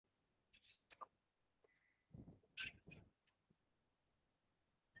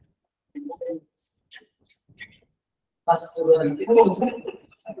Good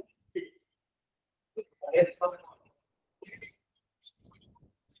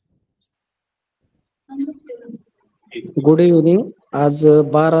evening. आज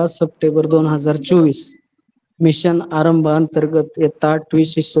 12 September 2024 mission आरंभ अंतर्गत इयत्ता 8वी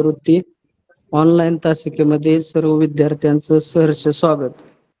शिष्यवृत्ती ऑनलाईन तासिकेमध्ये सर्व विद्यार्थ्यांचं सहर्ष स्वागत.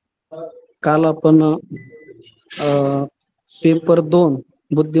 काल आपण पेपर 2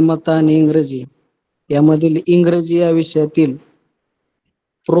 बुद्धिमत्ता आणि इंग्रजी यामधील इंग्रजी या विषयातील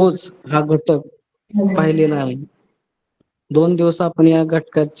प्रोज हा घटक पाहिलेला आहे. 2 दिवस आपण या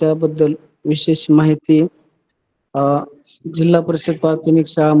घटकाच्या बद्दल विशेष माहिती जिल्हा परिषद प्राथमिक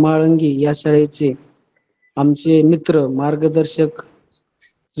शाळा माळंगी या शाळेचे आमचे मित्र मार्गदर्शक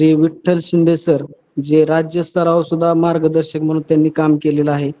श्री विठ्ठल शिंदे सर, जे राज्य स्तरावर सुद्धा मार्गदर्शक म्हणून त्यांनी काम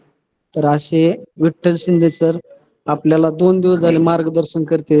केलेलं आहे. तर असे विठ्ठल शिंदे सर आपल्याला 2 दिवस झाले मार्गदर्शन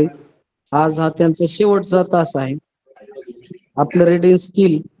करते. आज हा त्यांचा शेवटचा तास आहे. आपलं रीडिंग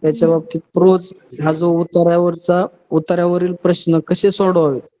स्किल याच्या बाबतीत प्रोज हा जो उतार्यावरील प्रश्न कसे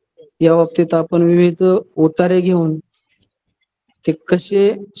सोडवावे या बाबतीत आपण विविध उतारे घेऊन ते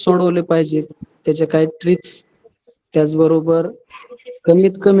कसे सोडवले पाहिजेत, त्याचे काही ट्रिक्स, त्याचबरोबर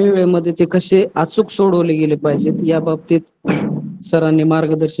कमीत कमी वेळेमध्ये ते कसे अचूक सोडवले गेले पाहिजेत या बाबतीत सरांनी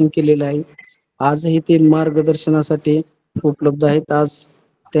मार्गदर्शन केलेलं आहे. आजही ते मार्गदर्शनासाठी उपलब्ध आहेत. आज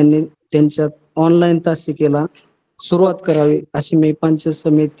त्यांनी त्यांच्या ऑनलाईन तासिकेला सुरुवात करावी अशी मी पंचायत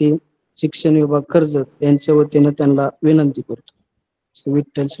समिती शिक्षण विभाग कर्जत यांच्या वतीनं त्यांना विनंती करतो.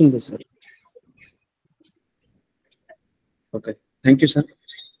 Vitthal Shinde sir. Okay, thank you sir.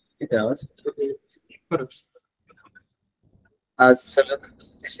 किती आवाज. आज सलग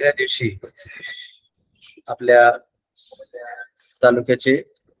 3ऱ्या दिवशी आपल्या तालुक्याचे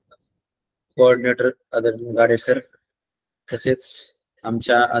कोऑर्डिनेटर आदरणीय गाडे सर, तसेच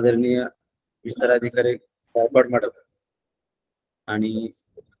आमच्या आदरणीय विस्तार अधिकारी गायकवाड मॅडम आणि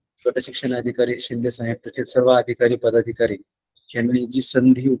गट शिक्षण अधिकारी शिंदे साहेब, तसेच सर्व अधिकारी पदाधिकारी यांनी जी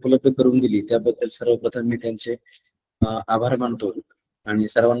संधी उपलब्ध करून दिली त्याबद्दल सर्वप्रथम मी त्यांचे आभार मानतो. आणि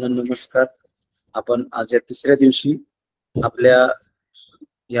सर्वांना नमस्कार. आपण आज या 3ऱ्या दिवशी आपल्या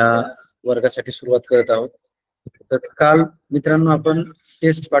या वर्गासाठी सुरुवात करत आहोत. तर काल मित्रांनो आपण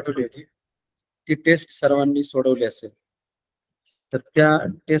टेस्ट पाठवली होती, ती टेस्ट सर्वांनी सोडवली असेल. तर त्या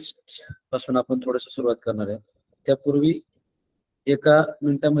टेस्ट पासून आपण थोडस सुरुवात करणार आहे. त्यापूर्वी 1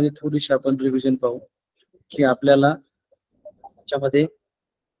 मिनिटामध्ये थोडीशी आपण रिव्हिजन पाहू की आपल्याला त्याच्यामध्ये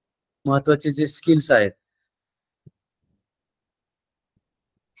महत्वाचे जे स्किल्स आहेत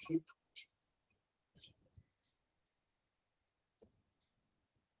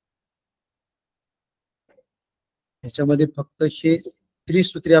ह्याच्यामध्ये फक्त हे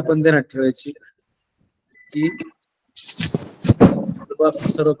त्रिसूत्री आपण ध्यानात ठेवायची की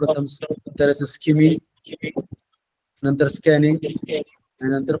सर्वप्रथम उत्तराचं स्किमिंग, नंतर स्कॅनिंग आणि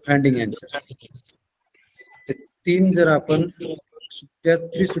नंतर फाइंडिंग आन्सर. ते 3 जर आपण त्या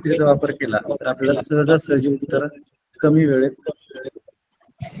त्रिसूत्रीचा वापर केला तर आपल्याला सहजासहजी उत्तर कमी वेळेत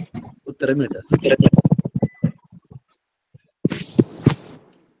उत्तर मिळतात.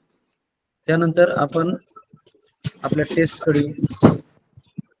 त्यानंतर आपण आपल्या टेस्ट कडे,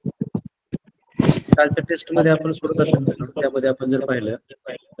 कालच्या टेस्ट मध्ये आपण सुरुवात त्यामध्ये आपण जर पाहिलं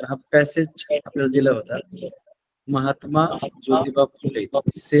तर हा पॅसेज आपल्याला दिला होता. Mahatma Jyotiba Phule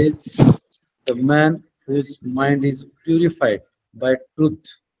says the man whose mind is purified by truth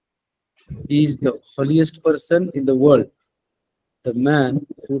is the holiest person in the world. The man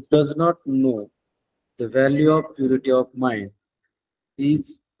who does not know the value of purity of mind is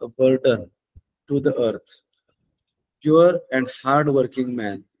a burden to the earth. Pure and hard-working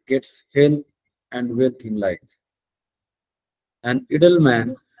man gets health and wealth in life. An idle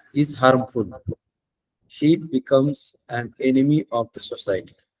man is harmful. He becomes an enemy of the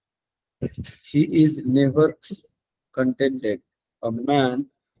society. He is never contented. A man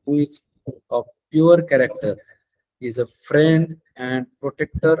who is of pure character is a friend and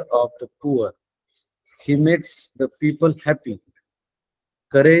protector of the poor. He makes the people happy.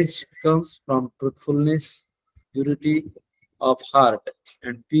 Courage comes from truthfulness, purity of heart,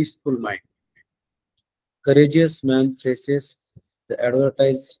 and peaceful mind. Courageous man faces the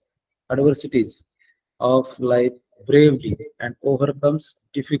adversities of life bravely and overcomes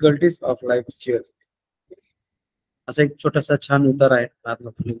difficulties of life cheerfully. असा एक छोटासा छान उतार आहे महात्मा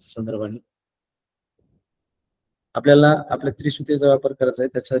फुलेंच्या संदर्भाने. आपल्याला आपल्या त्रिसूत्रीचा वापर करायचा आहे.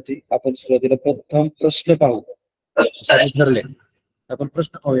 त्यासाठी आपण सुरुवातीला प्रथम प्रश्न पाहू. ठरले आपण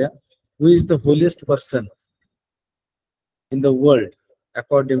प्रश्न पाहूया. हु is the holiest person in the world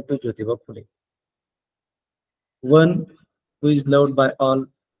according to Jyotiba Phule? One who is loved by all,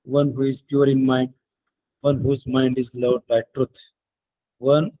 one who is pure in mind, one whose mind is loved by truth,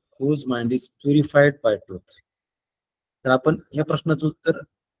 one whose mind is purified by truth. तर आपण या प्रश्नाचं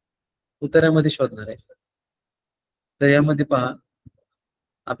उत्तरामध्ये शोधणार आहे. तर यामध्ये पहा,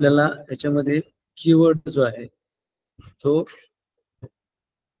 आपल्याला याच्यामध्ये कीवर्ड जो आहे तो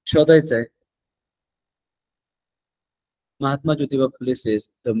शोधायचा आहे. Mahatma Jyotiba Phule says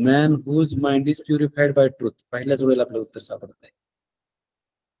the man whose mind is purified bye truth. पहिल्याच वेळेला आपलं उत्तर सापडत नाही.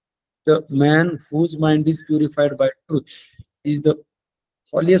 The man whose mind is purified bye truth is the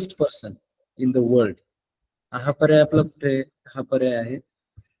हॉलिएस्ट person in the world. हा पर्याय आपला कुठे? हा पर्याय आहे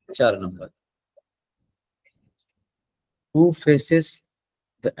 4 number. Who faces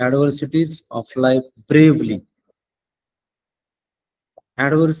the ऍडव्हर्सिटीज of life bravely.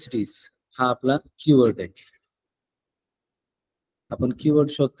 ऍडव्हर्सिटीज हा आपला कीवर्ड आहे. आपण कीवर्ड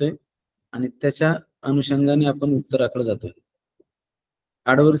शोधतोय आणि त्याच्या अनुषंगाने आपण उत्तराकडे जातोय.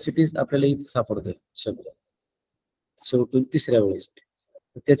 ऍडव्हर्सिटीज आपल्याला इथे सापडतोय शब्द शेवटून तिसऱ्या वेळेस.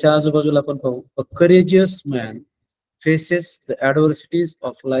 त्याच्या आजूबाजूला आपण पाहू, अ courageous man faces the ऍडव्हर्सिटीज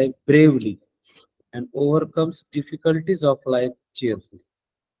of life bravely and ओव्हरकम्स difficulties of life चीअरफुली.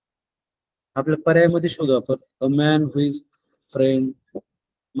 आपल्या पर्यायामध्ये शोधू आपण, a man who is friend,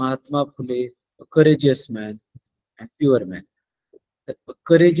 Mahatma Phule, courageous man and pure man.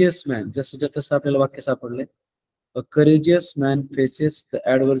 Courageous man जसं तसं आपल्याला वाक्य सापडले. अ courageous man faces the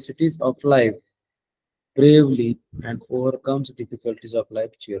ऍडव्हर्सिटीज of life bravely and ओव्हरकम्स difficulties of life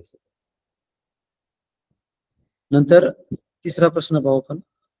चीअरफुली. नंतर तिसरा प्रश्न पाहू आपण,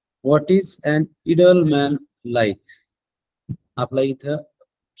 what is an idle man like. आपला इथं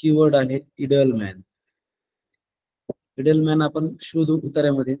कीवर्ड आहे इडल मॅन. इडल मॅन आपण शोधू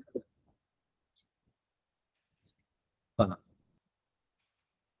उत्तरामध्ये. पहा,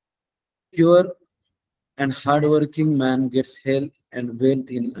 pure and hardworking man gets health and wealth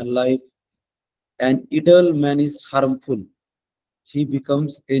in a life. An idle man is harmful. He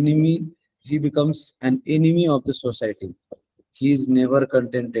becomes an enemy of the society. He is never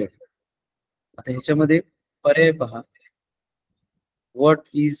contented. आता ह्याच्यामध्ये पर्याय पहा. What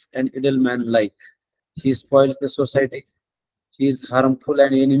is an idle man like? He spoils the society. He is harmful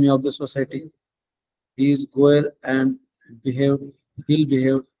and enemy of the society. He is cruel and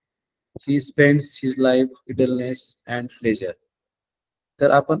ill-behaved. He spends his life idleness and pleasure.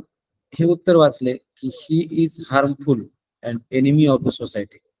 तर आपण हे उत्तर वाचले की he is harmful and enemy of the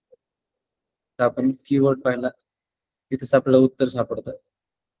society. तर आपण keyword पाहिला, तिथेच आपल्याला उत्तर सापडतं.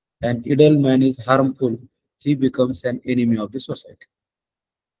 And idle man is harmful, he becomes an enemy of the society.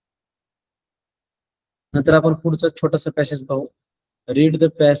 नंतर आपण पुढचा छोटासा पॅसेज पाहू. Read the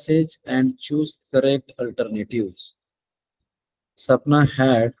passage and choose correct alternative. Sapna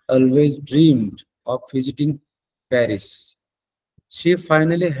had always dreamed of visiting Paris. She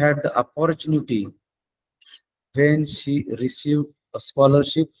finally had the opportunity when she received a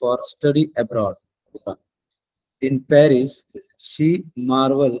scholarship for study abroad. In Paris, she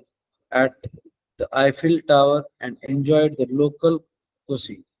marveled at the Eiffel Tower and enjoyed the local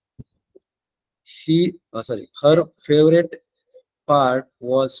cuisine. Her favorite part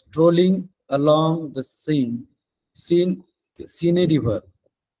was strolling along the Seine River,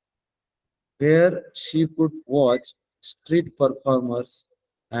 where she could watch street performers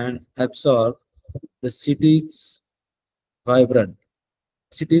and absorb the city's vibrant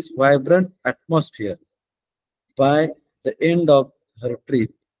atmosphere. By the end of her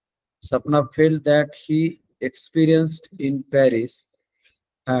trip, Sapna felt that he experienced in Paris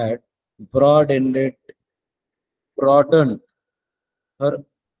had broadened her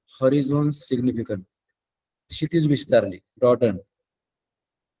horizons significantly. Kshitij विस्तारली, broadened.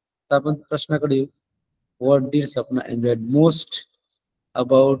 तर आपण प्रश्नाकडे येऊ. What did Sapna enjoy most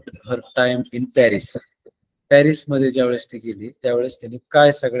about her time in Paris. Paris मध्ये ज्यावेळेस ती गेली त्यावेळेस त्यांनी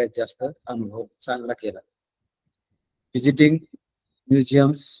काय सगळ्यात जास्त अनुभव चांगला केला. Visiting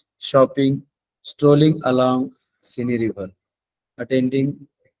museums, shopping, strolling along सिनी रिव्हर, अटेंडिंग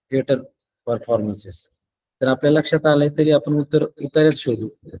थिएटर परफॉर्मन्सेस. तर आपल्या लक्षात आलंय तरी आपण उत्तरच शोधू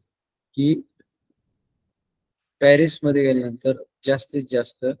की पॅरिस मध्ये गेल्यानंतर जास्तीत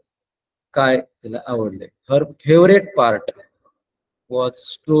जास्त काय तिला आवडले. हर favourite part was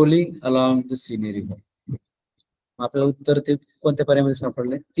strolling along the scenery. आपलं उत्तर ते कोणत्या पर्यायामध्ये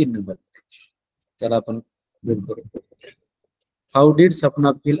सापडले? 3 नंबर. त्याला आपण दूर करू. How did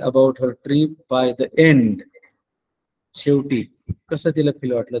Sapna feel about her trip by the end. शेवटी कसं तिला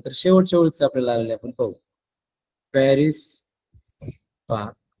फील वाटलं? तर शेवटच्या वेळीच आपल्याला आलेले आपण पाहू. Paris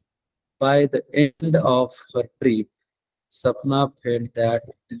by the end of her trip, Sapna felt that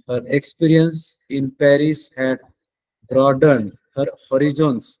her experience in Paris had broadened her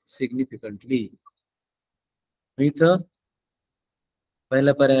horizons significantly. इथं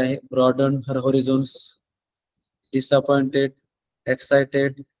पहिला पर्याय आहे ब्रॉडन हर होरिझॉन्स, डिसअपॉइंटेड,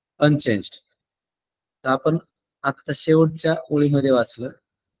 एक्साइटेड, अनचेंज्ड. तर आपण आता शेवटच्या ओळीमध्ये वाचलं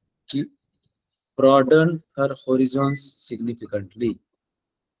की ब्रॉडन हर होरिझॉन्स सिग्निफिकंटली.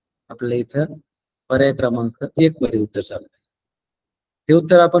 आपल्याला इथं पर्याय क्रमांक 1 मध्ये उत्तर चालू आहे. हे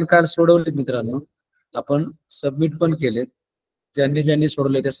उत्तर आपण काल सोडवले मित्रांनो, आपण सबमिट पण केलेत. ज्यांनी ज्यांनी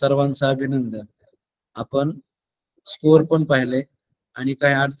सोडवले त्या सर्वांचं अभिनंदन. आपण स्कोअर पण पाहिले आणि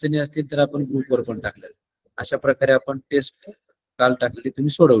काही अडचणी असतील तर आपण ग्रुपवर पण टाकले. अशा प्रकारे आपण टेस्ट काल टाकली, तुम्ही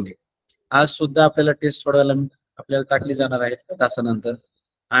सोडवली. आज सुद्धा आपल्याला टेस्ट सोडवायला आपल्याला टाकली जाणार आहे तासानंतर.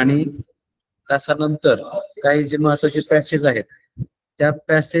 आणि तासानंतर काही जे महत्वाचे पॅसेज आहेत त्या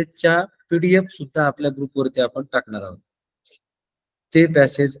पॅसेजच्या PDF सुद्धा आपल्या ग्रुपवरती आपण टाकणार आहोत. ते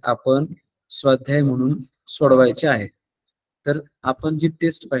पॅसेज आपण स्वाध्याय म्हणून सोडवायचे आहे. तर आपण जी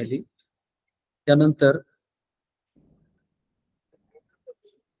टेस्ट पाहिली त्यानंतर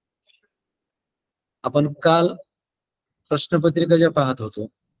आपण काल प्रश्नपत्रिका ज्या पाहत होतो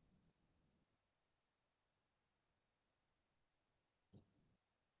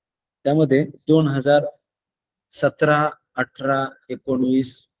त्यामध्ये 2017, 18,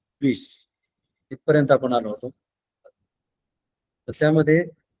 19, 20 इथपर्यंत आपण आलो होतो. तर त्यामध्ये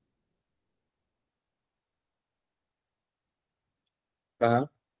पहा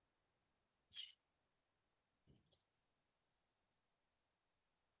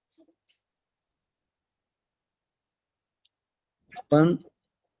आपण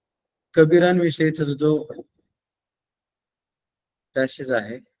कबीरांविषयीचा जो पॅसेज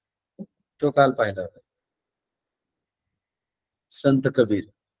आहे तो काल पाहिला होता. संत कबीर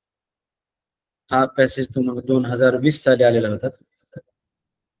हा पॅसेज तुम्हाला 2020 साली आलेला होता.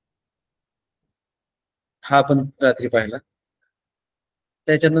 हा आपण रात्री पाहिला.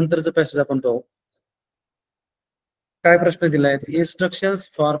 त्याच्यानंतरचा पॅसेज आपण पाहू. काय प्रश्न दिलाय? Instructions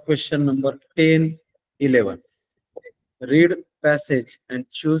for question number 10, 11. Read passage and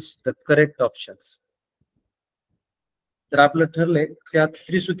choose the correct options. तर आपलं ठरलंय त्या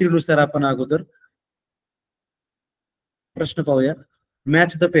त्रिसूत्रीनुसार आपण अगोदर प्रश्न पाहूया.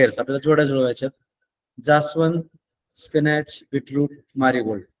 मॅच द पेअर्स, आपल्याला जोड्या जुळवायच्या. जास्वंद, स्पिनॅच, बीटरूट,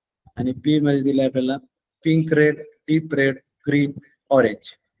 मारीगोल्ड. आणि बी मध्ये दिले आपल्याला pink red, deep red, green,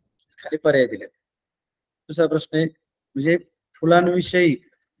 orange. खाली पर्याय दिले. दुसरा प्रश्न आहे म्हणजे फुलांविषयी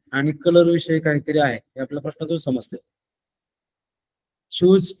आणि कलर विषयी काहीतरी आहे हे आपला प्रश्न तो समजते.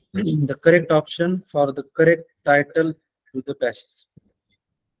 Choose the correct option for the correct title to the passage.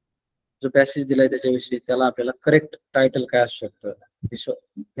 जो पॅसेज दिलाय त्याच्याविषयी त्याला आपल्याला करेक्ट टायटल काय असू शकतं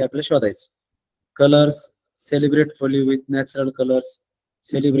हे आपल्याला शोधायचं. Colours, celebrate Holy with natural colours,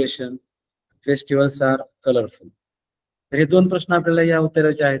 celebration, festivals R colourful. तर हे 2 प्रश्न आपल्याला या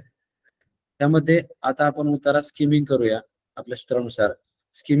उत्तराचे आहेत. त्यामध्ये आता आपण उतारा स्किमिंग करूया आपल्या सूत्रानुसार.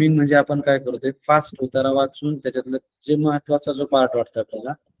 स्किमिंग म्हणजे आपण काय करतोय, फास्ट उतारा वाचून त्याच्यातलं जे महत्वाचा जो पार्ट वाटतो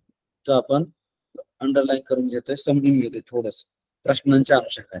आपल्याला तो आपण अंडरलाईन करून घेतोय, समजून घेतोय थोडस प्रश्नांच्या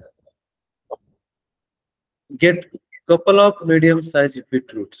अनुषंगाने. Get couple of medium sized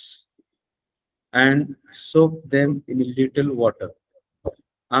beetroots and soak them in a little water.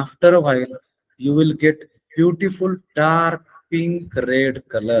 After a while, you will get beautiful dark pink red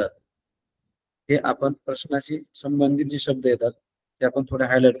color. हे आपण प्रश्नाशी संबंधित जे शब्द येतात ते आपण थोडे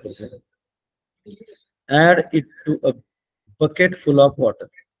हायलाइट करतो. Add it to a bucket full of water.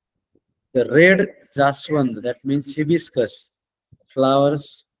 The red jaswand, that means hibiscus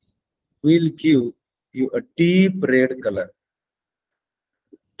flowers, will give you a deep red color.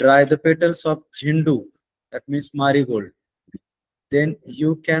 Dry the petals of Jhindu, that means marigold. Then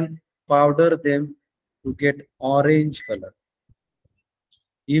you can powder them to get orange color.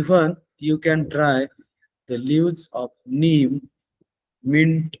 Even you can dry the leaves of neem,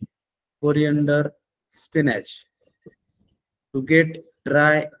 mint, coriander, spinach to get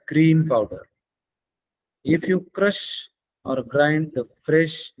dry green powder. If you crush or grind the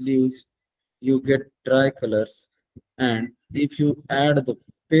fresh leaves, you get dry colors, and if you add the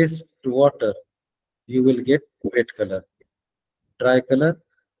paste to water, you will get wet color. Dry color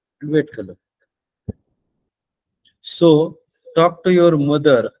and wet color. So talk to your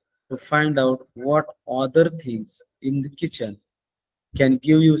mother to find out what other things in the kitchen can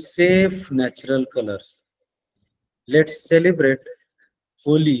give you safe natural colors. Let's celebrate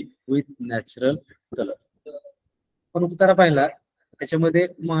Holi with natural color. पण उत्तर पाहिला त्याच्यामध्ये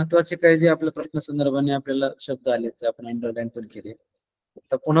महत्वाचे काही जे आपल्या प्रश्न संदर्भाने आपल्याला शब्द आले ते आपण अंडरलाईन पण केले.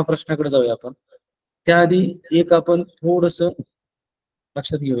 तर पुन्हा प्रश्नाकडे जाऊया आपण. त्याआधी एक आपण थोडस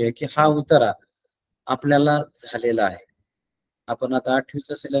लक्षात घेऊया की हा उतारा आपल्याला झालेला आहे. आपण आता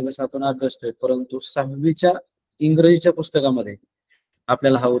 8वीचा सिलेबस आपण अभ्यासतोय, परंतु 6वीच्या इंग्रजीच्या पुस्तकामध्ये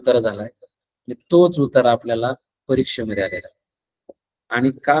आपल्याला हा उतारा झालाय आणि तोच उतारा आपल्याला परीक्षेमध्ये आलेला आहे.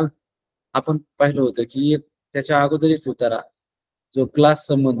 आणि काल आपण पाहिलं होतं की त्याच्या अगोदर एक उतारा जो क्लास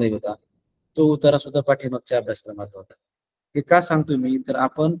संबंधी होता, तो उतारा सुद्धा पाठीमागच्या अभ्यासक्रमात होता. हे का सांगतो मी, तर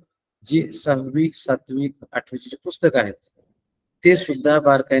आपण जी 6वी 7वी 8वीची जी पुस्तकं आहेत ते सुद्धा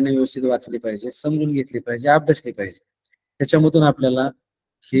बारकाईने व्यवस्थित वाचले पाहिजे, समजून घेतले पाहिजे, अभ्यासले पाहिजे. त्याच्यामधून आपल्याला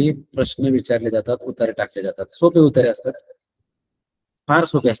हे प्रश्न विचारले जातात, उतारे टाकले जातात. सोपे उतारे असतात, फार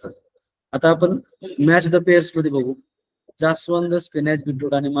सोपे असतात. आता आपण मॅच द पेअर्स मध्ये बघू. जास्वंद, स्पिनॅच,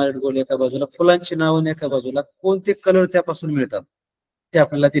 बीटरूट आणि मारीगोल्ड एका बाजूला, फुलांची नावं एका बाजूला, कोणते कलर त्यापासून मिळतात ते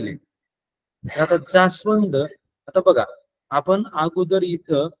आपल्याला दिले. आता जास्वंद, आता बघा आपण अगोदर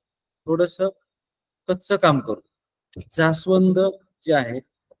इथं थोडस कच्चं काम करू. जास्वंद जे आहे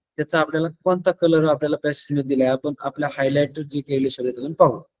त्याचा आपल्याला कोणता कलर आपल्याला पॅसेजमध्ये दिलाय, आपण आपल्या हायलाइटर जे केले सगळे त्यातून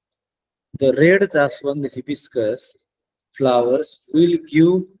पाहू. द रेड जास्वंद hibiscus flowers will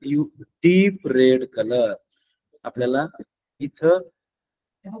give you deep red colour. आपल्याला इथं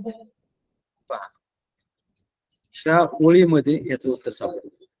पहा, ह्या ओळीमध्ये याचं उत्तर सापडलं.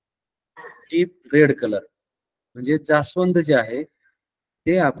 डीप रेड कलर म्हणजे जास्वंद जे आहे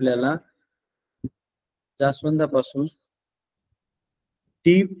ते आपल्याला जास्वंदापासून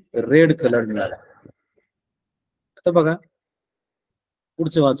डीप रेड कलर मिळाला. आता बघा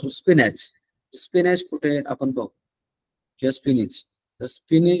पुढचं वाचू. स्पिनॅच. स्पिनॅच कुठे आपण पाहू किंवा स्पिनिच, तर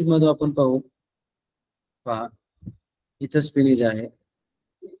स्पिनिच मध्ये आपण पाहू. पहा इथं स्पिनिच आहे.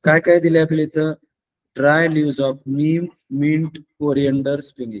 काय काय दिले आपल्याला इथं, dry lives of Neem, minute, coriander,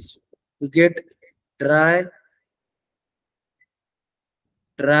 spinach. To get dry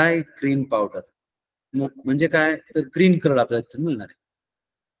green powder. म्हणजे काय, तर ग्रीन कलर आपल्याला इथून मिळणार आहे.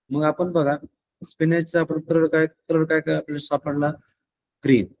 मग आपण बघा स्पिनॅचचा आपण कलर काय आपल्याला सापडला,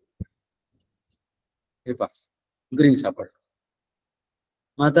 ग्रीन. हे पहा ग्रीन सापडला.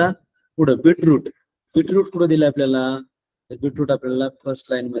 मग आता पुढं बीटरूट. बीटरूट कुठं दिलं आपल्याला, तर बीटरूट आपल्याला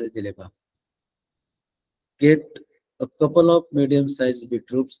फर्स्ट लाईन मध्ये दिले. पहा, gate a couple of medium sized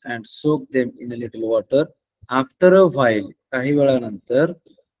beetroots and soak them in a little water. After a while, काही वेळानंतर,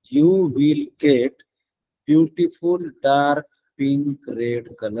 you will get beautiful dark pink red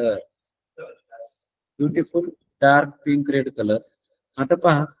color. Beautiful dark pink red colour. आता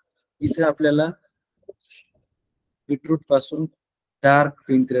पहा इथे आपल्याला beetroot पासून dark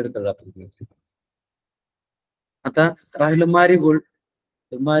pink red colour आपल्याला. आता राहिलं मारीगोल्ड.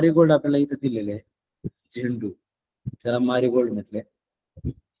 तर मारीगोल्ड आपल्याला इथे दिलेले आहे, झेंडू, त्याला मारीगोल्ड म्हटले.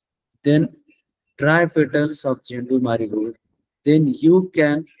 देन ड्राय पेटल्स ऑफ झेंडू marigold. Then you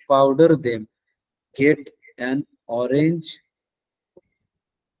can powder them, gate an orange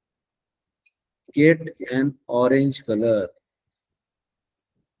colour.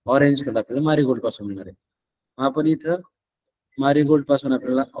 Orange colour आपल्याला मारीगोल्ड पासून मिळणार आहे. आपण इथं मारीगोल्ड पासून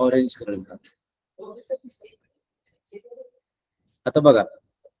आपल्याला ऑरेंज कलर मिळणार. आता बघा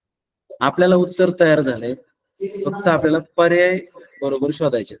आपल्याला उत्तर तयार झाले, फक्त आपल्याला पर्याय बरोबर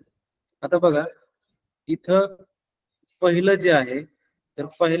शोधायचे. आता बघा इथं पहिलं जे आहे, तर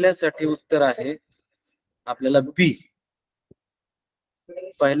पहिल्यासाठी उत्तर आहे आपल्याला बी.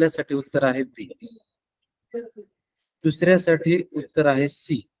 पहिल्यासाठी उत्तर आहे बी. दुसऱ्यासाठी उत्तर आहे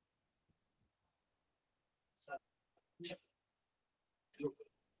सी.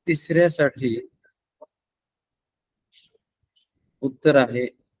 तिसऱ्यासाठी उत्तर आहे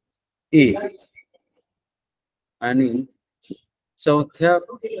ए. आणि चौथ्या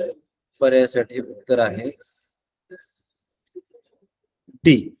पर्यायासाठी उत्तर आहे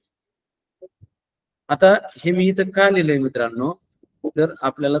डी. आता हे मी इथं का लिहिलंय मित्रांनो, तर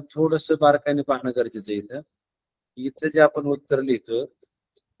आपल्याला थोडस बारकाईने पाहणं गरजेचं आहे. इथं जे आपण उत्तर लिहितो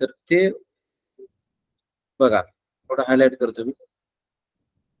तर ते बघा, थोडं हायलाइट करतो मी.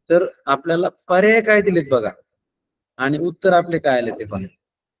 तर आपल्याला पर्याय काय दिलेत बघा आणि उत्तर आपले काय आले ते पहा.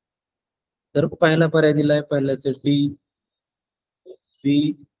 तर पहिला पर्याय दिलाय, पहिल्याच डी,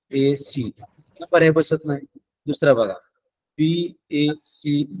 बी, ए, सी. पर्याय बसत नाही. दुसरा बघा बी, ए,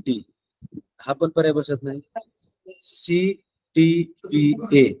 सी, डी, हा पण पर्याय बसत नाही. सी, डी, बी,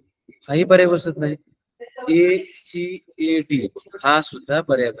 ए, हाही पर्याय बसत नाही. ए, सी, ए, डी, हा सुद्धा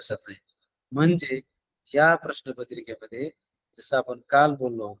पर्याय बसत नाही. म्हणजे या प्रश्नपत्रिकेमध्ये जसं आपण काल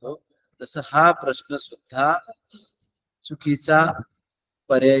बोललो होतो तसं हा प्रश्न सुद्धा चुकीचा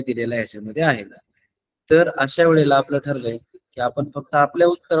पर्याय दिलेला याच्यामध्ये आहे. तर अशा वेळेला आपलं ठरलंय की आपण फक्त आपल्या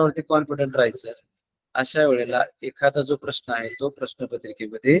उत्तरावरती कॉन्फिडंट राहायचं. अशा वेळेला एखादा जो प्रश्न आहे तो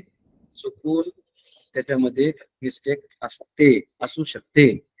प्रश्नपत्रिकेमध्ये चुकून त्याच्यामध्ये मिस्टेक असू शकते.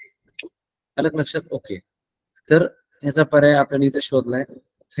 अलग लक्षात. ओके, तर ह्याचा पर्याय आपल्याला इथे शोधलाय,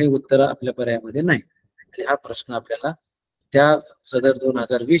 हे उत्तर आपल्या पर्यायामध्ये नाही. आणि हा प्रश्न आपल्याला त्या सदर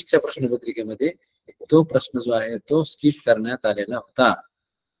 2020च्या प्रश्नपत्रिकेमध्ये तो प्रश्न जो आहे तो स्किप करण्यात आलेला होता.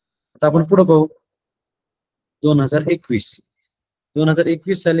 आता आपण पुढे पाहू.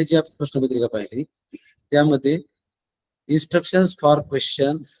 2021 साली जी आपण प्रश्नपत्रिका पाहिली त्यामध्ये इन्स्ट्रक्शन्स फॉर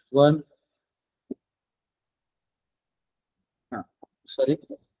क्वेश्चन 1 सॉरी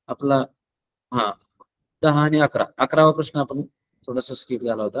आपला 10 आणि 11वा प्रश्न आपण थोडासा स्किप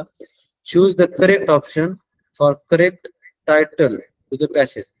झाला होता. Choose the correct option for correct title to the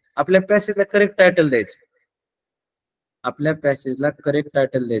passage. आपल्या पॅसेजला करेक्ट टायटल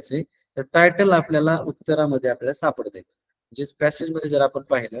द्यायचं. तर टायटल आपल्याला उत्तरामध्ये आपल्याला सापडते. म्हणजे पॅसेज मध्ये जर आपण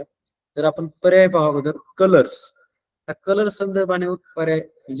पाहिलं तर आपण पर्याय पाहू अगोदर कलर्स. कलर संदर्भाने पर्याय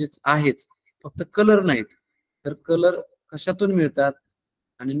म्हणजे आहेच, फक्त कलर नाहीत. तर कलर कशातून मिळतात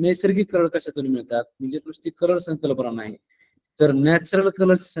आणि नैसर्गिक कलर कशातून मिळतात, म्हणजे नुसती कलर संकल्पना नाही तर नॅचरल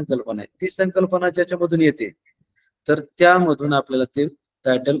कलरची संकल्पना आहे. ती संकल्पना ज्याच्यामधून येते तर त्यामधून आपल्याला ते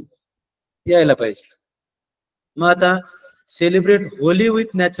टायटल यायला पाहिजे. मग आता celebrate Holy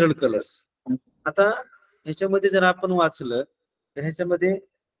with natural colours. आता ह्याच्यामध्ये जर आपण वाचलं तर ह्याच्यामध्ये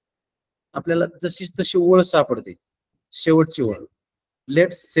आपल्याला जशीच तशी ओळ सापडते, शेवटची ओळ.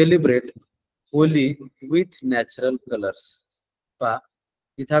 Let's celebrate Holy with natural colours. पहा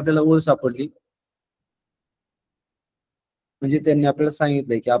इथे आपल्याला ओळ सापडली, म्हणजे त्यांनी आपल्याला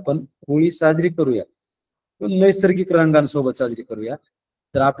सांगितलंय की आपण होळी साजरी करूया पण नैसर्गिक रंगांसोबत साजरी करूया.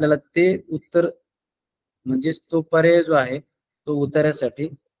 तर आपल्याला ते उत्तर म्हणजे तो पर्याय जो आहे तो उत्तरासाठी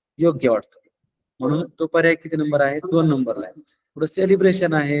योग्य वाटतो. म्हणून तो पर्याय किती नंबर आहे? 2 नंबरला आहे. पुढे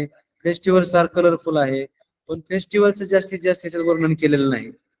सेलिब्रेशन आहे, फेस्टिवल्स आर कलरफुल आहे, पण फेस्टिवलचं जास्तीत जास्त याच्यात वर्णन केलेलं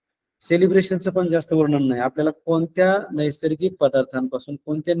नाही. सेलिब्रेशनचं पण जास्त वर्णन नाही. आपल्याला कोणत्या नैसर्गिक पदार्थांपासून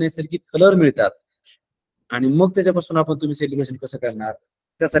कोणते नैसर्गिक कलर मिळतात आणि मग त्याच्यापासून आपण तुम्ही सेलिब्रेशन कसं करणार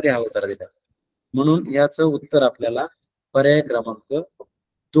त्यासाठी हा उत्तर दिला. म्हणून याचं उत्तर आपल्याला पर्याय क्रमांक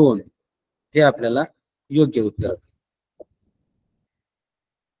 2 हे आपल्याला योग्य उत्तर.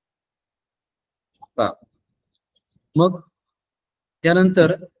 मग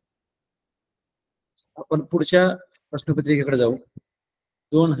त्यानंतर आपण पुढच्या प्रश्नपत्रिकेकडे जाऊ.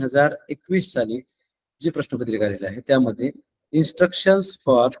 2021 साली जी प्रश्नपत्रिका आलेली आहे त्यामध्ये instructions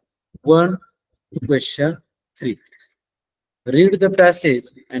for 1 question 3. Read the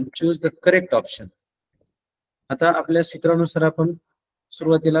passage and choose the correct option. आता आपल्या सूत्रानुसार आपण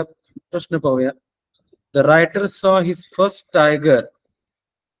सुरुवातीला प्रश्न पाहूया. द रायटर सॉ his first tiger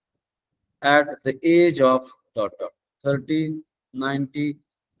at the age of ... 13, 90,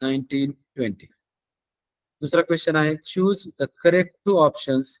 19, 20. दूसरा क्वेश्चन आहे choose the correct 2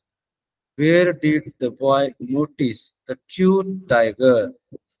 options. Where did the boy notice the cute tiger?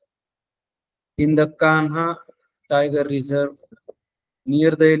 In the Kanha Tiger Reserve,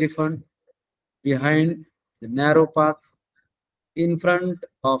 near the elephant, behind the narrow path, in front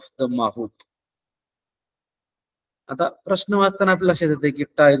of the Mahout. आता प्रश्न वाचताना आपल्या लक्षात येते की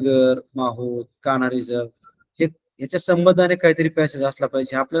tiger, माहूत, Kanha reserve हे याच्या संबंधाने काहीतरी पॅसेज असला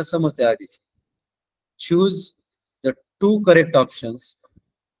पाहिजे आपल्याला समजते आधीच. Choose the 2 correct options.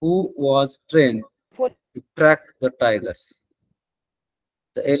 Who was trend to track the tigers?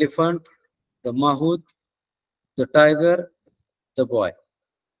 The elephant, the माहूत, the tiger, the boy.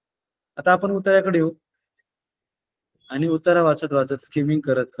 आता आपण उत्तराकडे येऊ आणि उत्तर वाचत वाचत स्किमिंग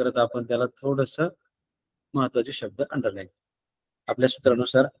करत करत आपण त्याला थोडस महत्वाचे शब्द अंडरलाईन. आपल्या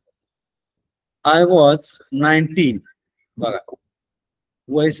सूत्रानुसार आय वॉज 19. बघा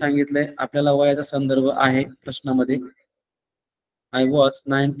वय सांगितलंय आपल्याला, वयाचा संदर्भ आहे प्रश्नामध्ये. I was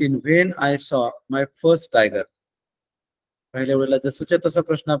 19 when I saw my first tiger. पहिल्या वेळेला जसंच्या तसा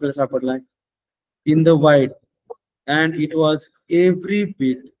प्रश्न आपल्याला सापडलाय. In the wild and it was every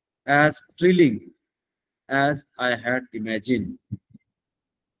bit as thrilling as I had imagine.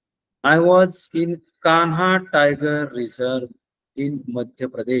 I was in Kanha Tiger Reserve in Madhya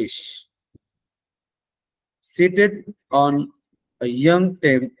Pradesh, seated on a young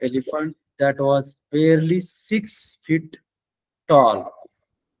tame elephant that was barely 6 feet tall.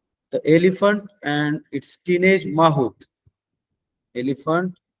 The elephant and its teenage mahout.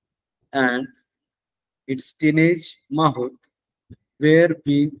 Elephant and its teenage mahout were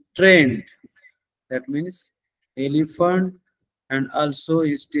being trained. That means elephant and also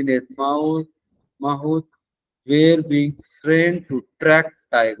his teenage mahout were being trained to track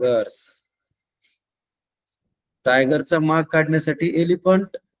tigers. टायगरचा माग काढण्यासाठी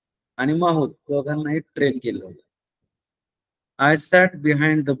elephant आणि माहूत दोघांनाही train केलं होतं. I Sat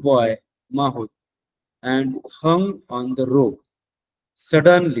behind the boy माहूत and hung on the rope.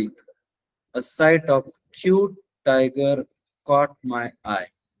 Suddenly a site of cute tiger caught my eye.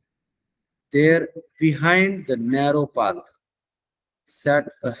 There behind the narrow path sat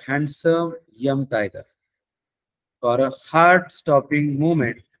a handsome young tiger. For a heart-stopping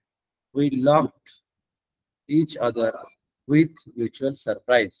moment, we looked each other with mutual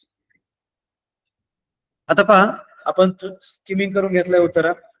surprise. आता पहा, आपण skimming करून घेतलंय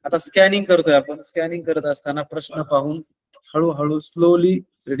उत्तर. आता scanning करतोय आपण. Scanning करत असताना प्रश्न पाहून हळूहळू स्लोली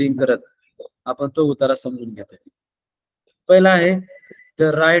रिडिंग करत आपण तो उतारा समजून घेतोय. पहिला आहे, द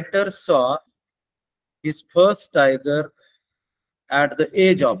रायटर सॉ his first tiger at the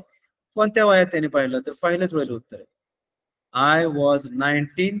age of. कोणत्या वयात त्याने पाहिलं? तर पहिल्याच वेळेला उत्तर आहे. I was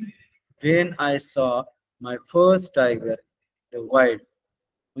 19 when I saw my first tiger the wild.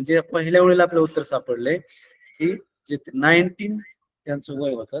 म्हणजे पहिल्या वेळेला आपलं उत्तर सापडले की जे 19 त्यांचं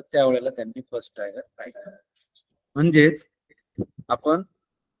वय होतं त्यावेळेला त्यांनी फर्स्ट टायगर पाहिलं. म्हणजेच आपण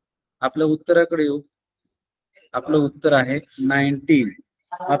आपल्या उत्तराकडे येऊ. आपलं उत्तर आहे 19.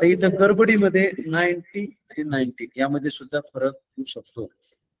 आता इथं गडबडीमध्ये 90 आणि 19 यामध्ये सुद्धा फरक होऊ शकतो.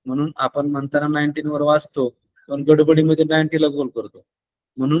 म्हणून आपण म्हणताना 19 वर वाचतो, पण गडबडीमध्ये 90 ला गोल करतो.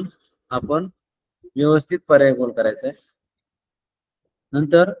 म्हणून आपण व्यवस्थित पर्याय गोल करायचा आहे.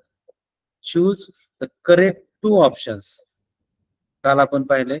 नंतर चूज द करेक्ट 2 ऑप्शन्स. काल आपण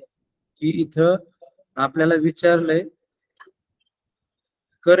पाहिले की इथं आपल्याला विचारलंय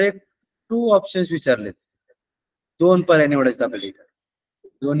करेक्ट 2 ऑप्शन्स विचारलेत. 2 पर्याय निवडायचे आपल्याला इथं.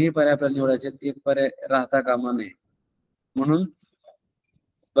 दोन्ही पर्याय आपल्याला निवडायचे, एक पर्याय राहता कामा नये. म्हणून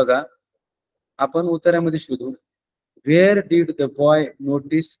बघा, आपण उत्तरामध्ये शोधू, where did the boy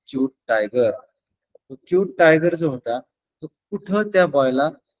notice cute tiger. Cute tiger जो होता तो कुठं त्या बॉयला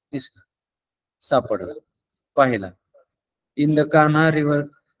दिसला, सापडला, पाहिला. In the Kanha river,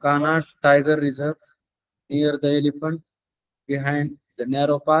 Kanha tiger reserve, near the elephant, behind the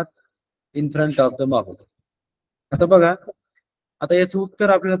narrow path, in front of the Mahul. आता बघा, आता याचं उत्तर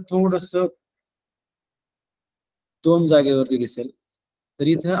आपल्याला थोडस 2 जागेवरती दिसेल. तर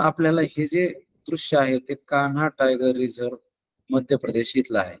इथं आपल्याला हे जे दृश्य आहे ते कान्हा टायगर रिझर्व मध्य प्रदेश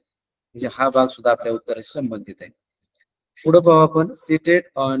इथला आहे. म्हणजे हा भाग सुद्धा आपल्या उत्तराशी संबंधित आहे. पुढे पाहू आपण, seated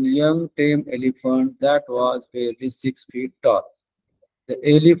on young TEM elephant that was barely 6 feet tall. The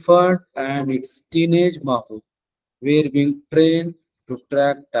elephant and its teenage mahu were being trained to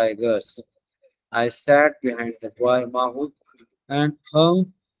track tigers. I sat behind the boy mahu and hung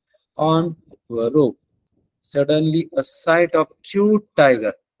on to a rope. Suddenly, a sight of cute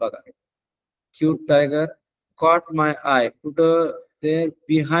tiger, cute tiger caught my eye. Put there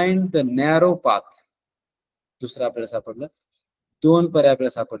behind the narrow path. दुसरा आपल्याला सापडलं. 2 पर्याय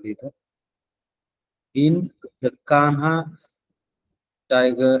आपल्याला सापडले इथं. In the Kanha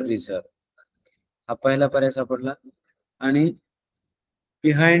tiger reserve हा पहिला पर्याय सापडला आणि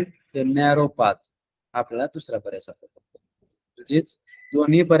बिहाइंड द नॅरो पाथ आपल्याला दुसरा पर्याय सापडला. म्हणजेच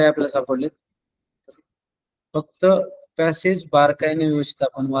दोन्ही पर्याय आपल्याला सापडले. फक्त पॅसेज बारकाईने व्यवस्थित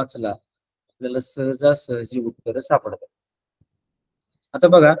आपण वाचला, आपल्याला सहजासहजी उत्तर सापडतात. आता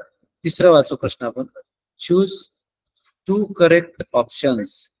बघा, तिसरं वाचू प्रश्न आपण. Choose 2 correct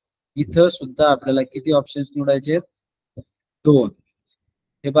options. इथं सुद्धा आपल्याला किती ऑप्शन्स निवडायचे? 2.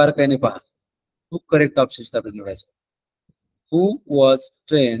 हे बारकाईने पहा. 2 करेक्ट ऑप्शन्स आपल्याला निवडायचे. हु was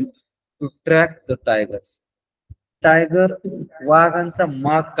train to track the tigers. Tiger वाघांचा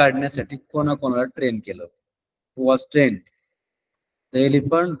माग काढण्यासाठी कोणाकोणाला ट्रेन केलं? Was train the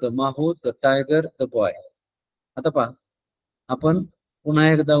elephant, the माहू, द टायगर, द बॉय. आता पहा, आपण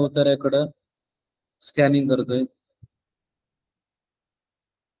पुन्हा एकदा उत्तराकडं स्कॅनिंग करतोय.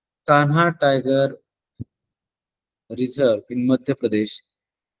 Kanha tiger reserve in Madhya Pradesh,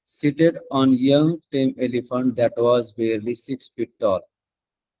 seated on young tame elephant that was barely 6 feet tall.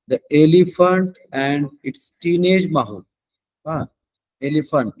 The elephant and its teenage mahu.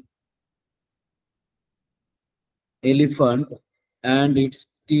 Elephant and its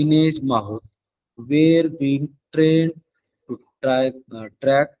teenage mahu were being trained to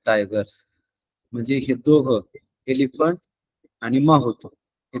track tigers. म्हणजे हे दोघं, elephant आणि माहूत,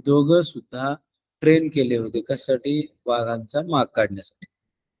 हे दोघं सुद्धा train केले होते कशासाठी? वाघांचा माग काढण्यासाठी.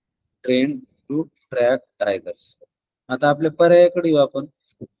 Train to track tigers. आता आपल्या पर्यायाकडे येऊ आपण.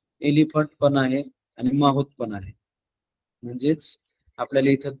 एलिफंट पण आहे आणि माहूत पण आहे. म्हणजेच आपल्याला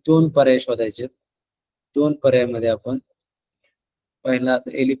इथं 2 पर्याय शोधायचे. 2 पर्यायामध्ये आपण पहिला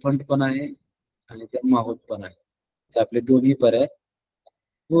एलिफंट पण आहे आणि त्या माहूत पण आहे. ते आपले दोन्ही पर्याय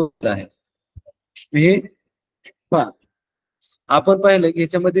आहेत. हे पहा, आपण पाहिलं की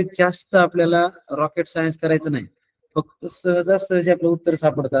याच्यामध्ये जास्त आपल्याला रॉकेट सायन्स करायचं नाही. फक्त सहजासहजी आपलं उत्तर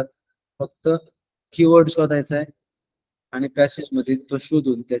सापडतात. फक्त कीवर्ड शोधायचा आहे आणि पॅसेज मध्ये तो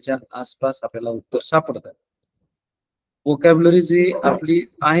शोधून त्याच्या आसपास आपल्याला उत्तर सापडतात. वोकॅब्युलरी जी आपली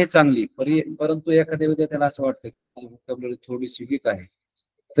आहे चांगली, परंतु एखाद्या विद्यार्थ्याला असं वाटतं की वोकॅब्युलरी थोडीशी वीक आहे,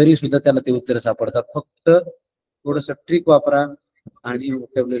 तरी सुद्धा त्याला ते उत्तर सापडतात. फक्त थोडस ट्रिक वापरा आणि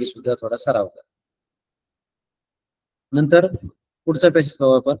वोकॅब्युलरी सुद्धा थोडा सराव करा. नंतर पुढचा पॅसेज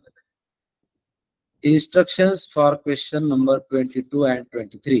पाहू आपण. Instructions for question number 22 and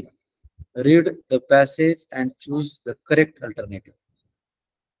 23. Read the passage and choose the correct alternative.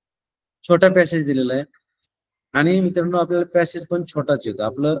 छोटा पॅसेज दिलेला आहे आणि मित्रांनो आपल्याला पॅसेज पण छोटाच येतो.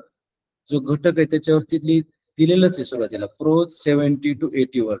 आपलं जो घटक आहे त्याच्यावरती दिलेलंच आहे सुरुवातीला, प्रोज 70 to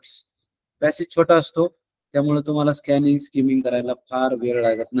 80 वर्ड्स. पॅसेज छोटा असतो त्यामुळे तुम्हाला स्कॅनिंग स्किमिंग करायला फार वेळ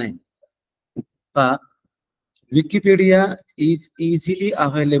लागत नाही. पहा, Wikipedia is easily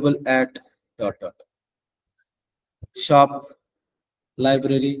available at dot dot shop,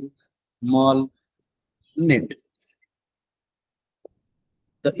 library, mall, net.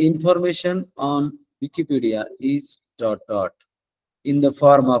 The information on Wikipedia is dot dot in the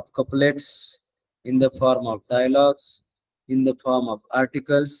form of couplets, in the form of dialogues, in the form of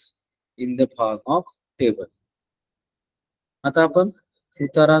articles, in the form of table. आता आपण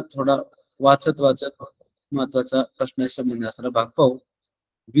उतारा थोडा वाचत वाचत महत्वाचा प्रश्नाशी संबंधित असणारा भाग पाहू.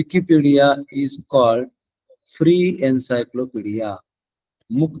 Wikipedia is called free encyclopaedia.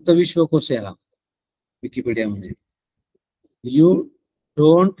 मुक्त विश्वकोश आहे हा विकिपीडिया म्हणजे. You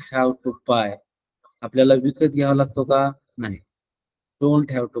don't have to bye. आपल्याला विकत घ्यावा लागतो का? नाही.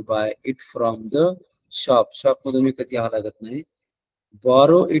 Don't have to bye it from the shop. Shop मधून विकत घ्यावा लागत नाही.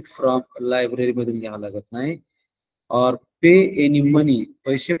 बॉरो इट फ्रॉम लायब्ररी मधून घ्यावा लागत नाही. और पे एनी मनी.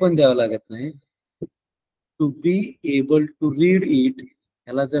 पैसे पण द्यावं लागत नाही. To be able to read it.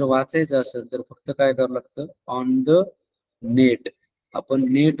 याला जर वाचायचं असेल तर फक्त काय करावं लागतं? On the net. आपण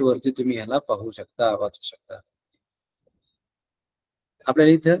नेट वरती तुम्ही ह्याला पाहू शकता, वाचू शकता.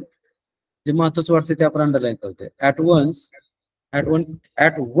 आपल्याला इथं जे महत्वाचं वाटतं ते आपण अंडरलाईन करतोय. At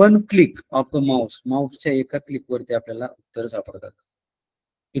one click of the mouse. माउसच्या एका क्लिक वरती आपल्याला उत्तर सापडतात.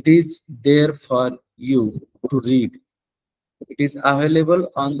 It is there for you to read. It is available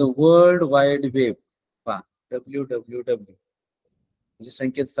on the world wide web. www म्हणजे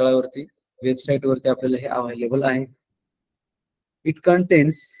संकेतस्थळावरती, वेबसाईट वरती आपल्याला हे अवेलेबल आहे. It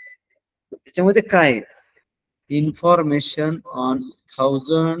contains. त्याच्यामध्ये काय? Information on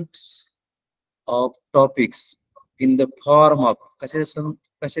thousands of topics in the form of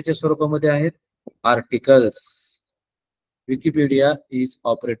कशाच्या स्वरूपामध्ये आहेत? Articles. Wikipedia is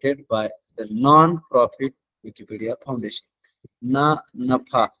operated by the non profit Wikipedia foundation. ना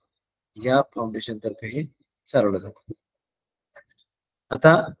नफा या फाउंडेशन तर्फे हे चालवलं जातं.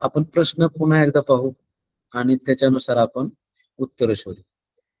 आता आपण प्रश्न पुन्हा एकदा पाहू आणि त्याच्यानुसार आपण उत्तर शोधू.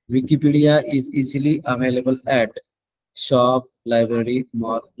 Wikipedia is easily available at shop, library,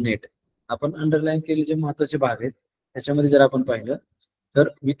 mall, net. आपण अंडरलाईन केलेले जे महत्वाचे भाग आहेत त्याच्यामध्ये जर आपण पाहिलं तर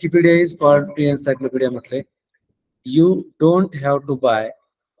Wikipedia is called free encyclopaedia म्हटलंय. You don't have to bye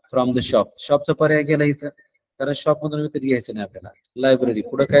from the shop. शॉपचा पर्याय केला इथं, कारण शॉप मधून विकत घ्यायचं नाही आपल्याला. लायब्ररी,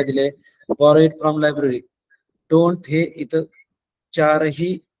 पुढे काय दिले? Borrow it from library. Don't हे इथं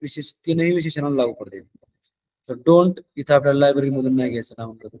तीनही विशेषणाला लागू पडते. तर डोंट इथं आपल्याला लायब्ररी मधून नाही घ्यायचं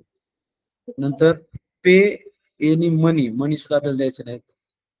नाव. नंतर पे एनी मनी. मनी सुद्धा आपल्याला द्यायचं नाही.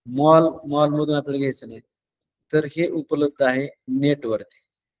 मॉल मधून आपल्याला घ्यायचं नाही. तर हे उपलब्ध आहे नेटवरती,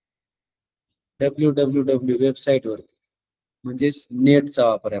 www वेबसाईट वरती, म्हणजेच नेटचा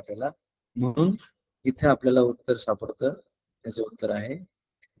वापर आहे आपल्याला. म्हणून इथे आपल्याला उत्तर सापडतं. त्याचं उत्तर आहे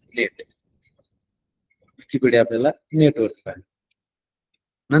नेट. विकिपीडिया आपल्याला नेटवरती पाहिजे.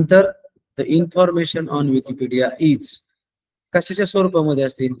 नंतर the information on Wikipedia is. कशाच्या स्वरूपामध्ये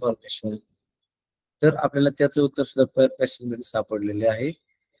असते इन्फॉर्मेशन? तर आपल्याला त्याचं उत्तर सुद्धा पॅसेज मध्ये सापडलेले आहे.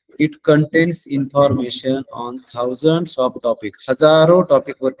 It contains information on thousands of topic. हजारो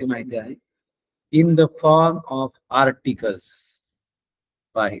टॉपिक वरती माहिती आहे. In the form of articles.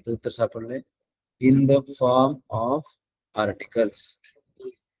 इथं उत्तर सापडलंय. In the form of articles.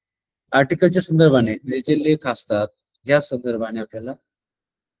 आर्टिकलच्या संदर्भाने जे लेख असतात या संदर्भाने आपल्याला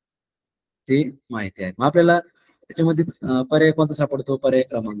ते माहिती आहे. मग आपल्याला त्याच्यामध्ये पर्याय कोणता सापडतो? पर्याय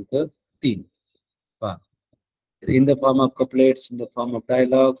क्रमांक 3. पहा, in the form of couplets, in the form of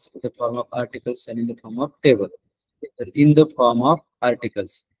dialogues, in the form of articles and in the form of table. तर in the form of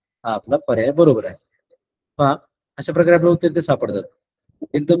articles हा आपला पर्याय बरोबर आहे. पहा, अशा प्रकारे आपल्याला उत्तर ते सापडतात.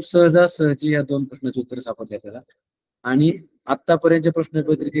 एकदम सहजासहजी या दोन प्रश्नाचे उत्तर सापडले आपल्याला. आणि आतापर्यंतच्या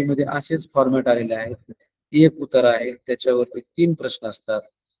प्रश्नपत्रिकेमध्ये असेच फॉर्मॅट आलेले आहेत. एक उत्तर आहे त्याच्यावरती 3 प्रश्न असतात.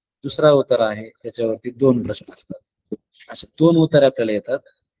 दुसरा उत्तर आहे त्याच्यावरती 2 प्रश्न असतात. असे 2 उत्तरे आपल्याला येतात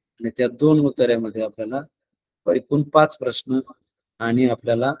आणि त्या 2 उत्तरामध्ये आपल्याला एकूण 5 प्रश्न आणि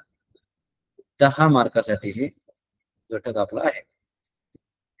आपल्याला 10 मार्कासाठी हे घटक आपला आहे.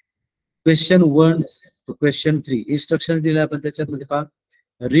 क्वेश्चन 1 टू क्वेश्चन 3 इन्स्ट्रक्शन दिले आपण त्याच्यामध्ये पहा.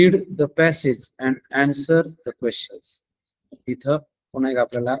 Read the passage and answer the questions. इथं पुन्हा एक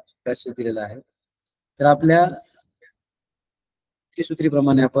आपल्याला पॅसेज दिलेला आहे. तर आपल्या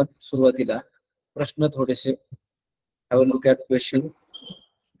सूत्रीप्रमाणे आपण सुरुवातीला प्रश्न थोडेसे have a look at question.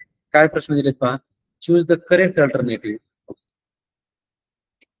 काय प्रश्न दिलेत पहा. Choose the correct alternative.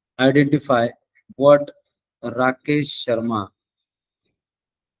 Identify what Rakesh Sharma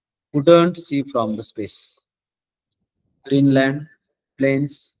couldn't see from the space. Greenland,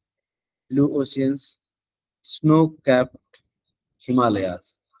 plains, blue oceans, snow-capped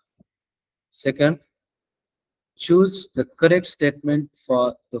Himalayas. Second, choose the correct statement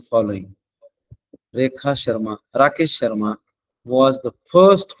for the following. Rakesh Sharma was the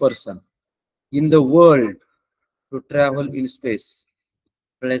first person in the world to travel in space.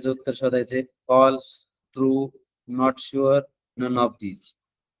 आपल्याला उत्तर शोधायचे. False, true, not sure, none of these.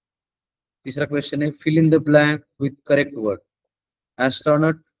 तीसरा question आहे fill in the blank with correct word.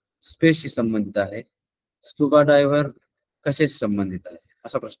 ऍस्ट्रॉनॉट स्पेसशी संबंधित आहे. Scuba driver कशाशी संबंधित आहे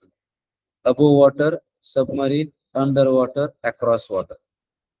असा प्रश्न. Above water, submarine, under water, across water.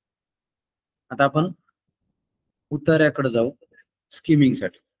 आता आपण उत्तराकडे जाऊ स्किमिंग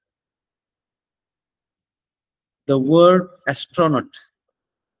साठी. The word ऍस्ट्रॉनॉट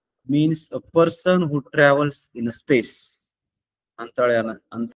means a person who travels in space.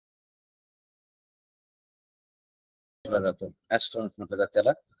 अंतराळयान जातो ऍस्ट्रॉनॉट म्हटलं जातं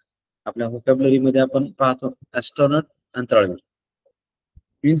त्याला. आपल्या व्होकॅब्युलरी मध्ये आपण पाहतो ऍस्ट्रॉनॉट अंतराळवीर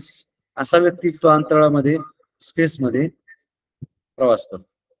मीन्स असा व्यक्ती तो अंतराळामध्ये स्पेस मध्ये प्रवास करतो.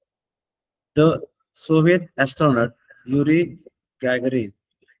 The Soviet ऍस्ट्रॉनॉट Yuri गॅगरिन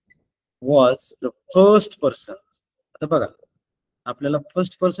was the first person. आता बघा आपल्याला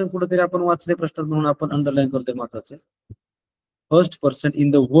फर्स्ट पर्सन कुठेतरी आपण वाचले प्रश्न म्हणून आपण अंडरलाईन करतोय महत्वाचे. First person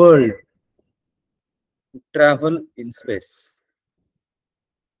in the world travel in space.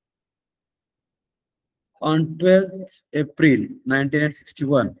 On 12th April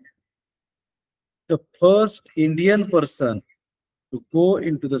 1961, the first Indian person to go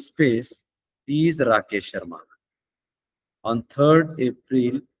into the space is Rakesh Sharma. On 3rd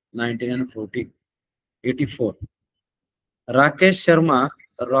April 1984, Rakesh Sharma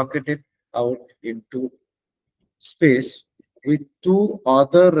rocketed out into space with 2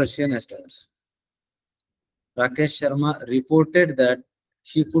 other Russian astronauts. Rakesh Sharma reported that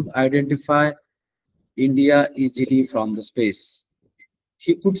he could identify India easily from the space.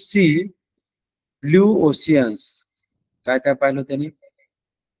 He could see blue oceans. काय काय पाहिलं त्यांनी.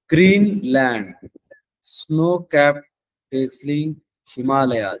 Green land, snow-capped dazzling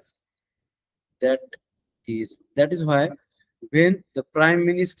Himalayas. That is why when the Prime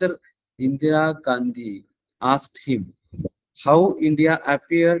Minister Indira Gandhi asked him how India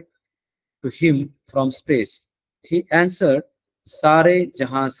appeared to him from space, he answered, "सारे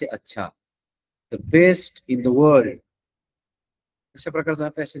जहां से अच्छा, the best in the world." अशा प्रकारचा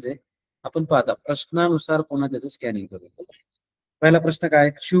passage आहे. आपण पाहता प्रश्नानुसार पुन्हा त्याचं स्कॅनिंग करू. पहिला प्रश्न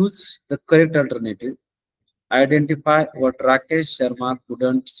काय. Choose the correct alternative. Identify what Rakesh Sharma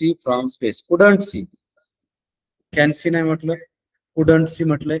couldn't see from space. Couldn't see, can see नाही म्हटलं, कुडंट सी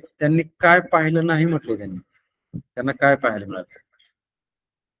म्हटलंय. त्यांनी काय पाहिलं नाही म्हटलं. त्यांना काय पाहायला मिळालं.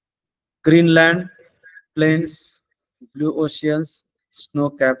 Greenland, planes, blue oceans, snow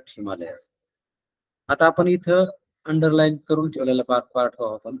कॅप्ड Himalayas. आता आपण इथं अंडरलाईन करून ठेवलेला पार्ट हो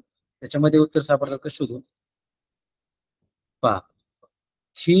आपण त्याच्यामध्ये उत्तर सापडतात का शोधू. पहा.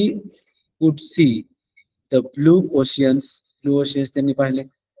 He could see the blue oceans. Blue oceans त्यांनी पाहिले.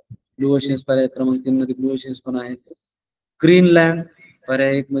 ब्लू ओशियन्स पर्याय क्रमांक 3 मध्ये ब्लू ओशियन्स पण आहेत. ग्रीनलँड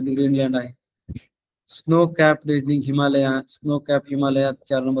पर्याय 1 मध्ये ग्रीनलँड आहे. Snow cap डेझलिंग Himalaya, snow cap Himalaya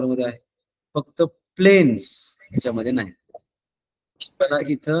 4 number मध्ये आहे. फक्त प्लेन्स ह्याच्यामध्ये नाही.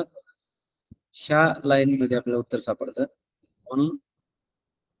 इथं ह्या लाईन मध्ये आपल्याला उत्तर सापडतं. म्हणून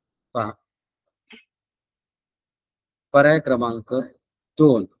पहा पर्याय क्रमांक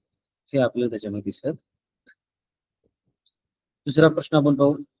 2 हे आपल्याला त्याच्यामध्ये दिसत. दुसरा प्रश्न आपण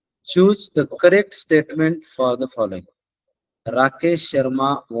पाहू. Choose the correct statement for the following. Rakesh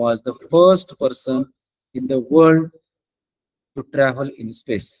Sharma was the first person in the world to travel in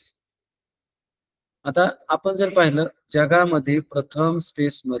space. आता आपण जर पाहिलं जगामध्ये प्रथम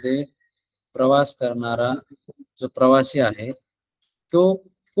स्पेस मध्ये प्रवास करणारा जो प्रवासी आहे तो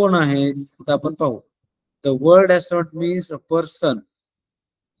कोण आहे आता आपण पाहू. The world astronaut means a person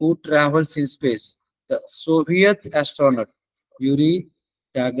who travels in space. The Soviet astronaut Yuri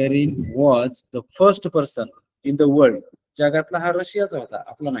गॅगरिन was the first person in the world. जगातला हा रशियाचा होता,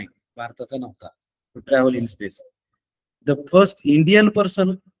 आपला नाही, भारताचा नव्हता, to travel in space. The first Indian person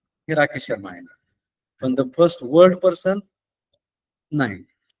हे राकेश शर्मा आहे, पण द फर्स्ट वर्ल्ड पर्सन नाही.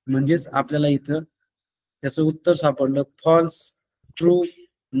 म्हणजेच आपल्याला इथं त्याचं उत्तर सापडलं false, true,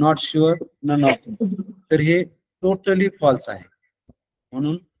 not sure, none of. तर हे टोटली फॉल्स आहे.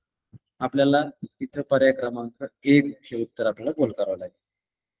 म्हणून आपल्याला इथं पर्याय क्रमांक 1 हे उत्तर आपल्याला गोल करावं लागेल.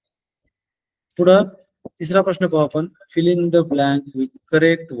 पुढं तिसरा प्रश्न पाहू आपण. Fill in the blank with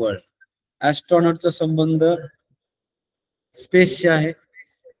correct word. ऍस्ट्रॉनॉटचा संबंध स्पेसशी आहे,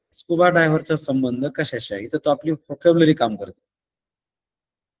 स्कुबा डायव्हरचा संबंध कशाशी आहे. इथं तो आपली व्होकॅब्युलरी काम करते.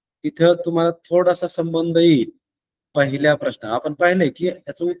 इथं तुम्हाला थोडासा संबंध येईल. पहिल्या प्रश्न आपण पाहिलंय की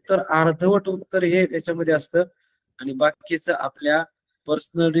याचं उत्तर अर्धवट उत्तर हे याच्यामध्ये असतं आणि बाकीचं आपल्या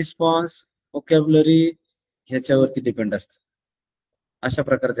पर्सनल रिस्पॉन्स, व्होकॅब्युलरी ह्याच्यावरती डिपेंड असतं. अशा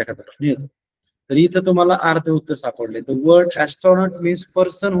प्रकारचा एखादा प्रश्न येतो. तर इथं तुम्हाला अर्ध उत्तर सापडले. The word ऍस्ट्रॉनॉट means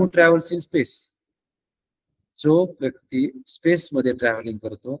person who travels in space. जो व्यक्ती स्पेस मध्ये ट्रॅव्हलिंग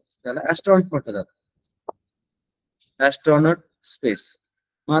करतो त्याला ऍस्ट्रॉनॉट म्हटलं जातं. ऍस्ट्रॉनॉट स्पेस.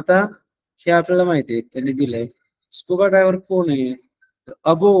 मग आता हे आपल्याला माहिती आहे त्यांनी दिलंय. स्कुबा डायव्हर कोण आहे?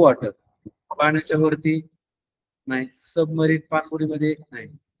 अबोव वॉटर, पाण्याच्या वरती नाही. सबमरीन पाणबुडीमध्ये नाही.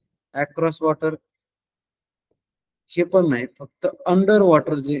 अक्रॉस वॉटर हे पण नाही. फक्त अंडर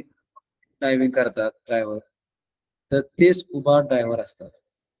वॉटर जे डायव्हिंग करतात ड्रायव्हर, तर ते स्कुबा ड्रायव्हर असतात,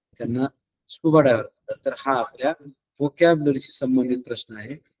 त्यांना स्कुबा ड्रायव्हर म्हणतात. तर हा आपल्या व्होकॅब्युलरीशी संबंधित प्रश्न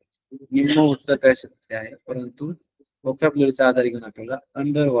आहे. निम्न उत्तर त्यासाठी आहे, परंतु व्होकॅब्युलरीचा आधार घेऊन आपल्याला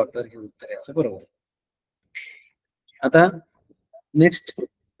अंडर वॉटर हे उत्तर याचं बरोबर. आता नेक्स्ट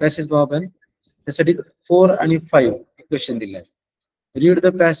पॅसेज पाहू आपण. त्यासाठी 4 आणि 5 क्वेश्चन दिले आहेत. Read the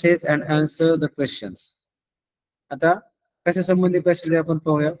passage and answer the questions. आता कशा संबंधी पॅसेज आपण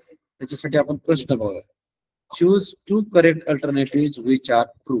पाहूया. त्याच्यासाठी आपण प्रश्न पाहूया. Choose 2 correct alternative which are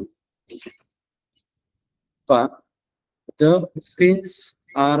true. पहा, the fins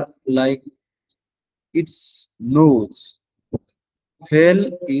are like its nose. Whale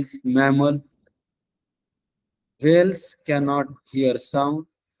is mammal. Whales cannot hear sound.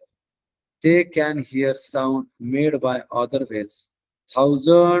 They can hear sound made by other whales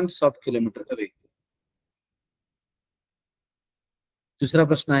thousands of kilometers away. दूसरा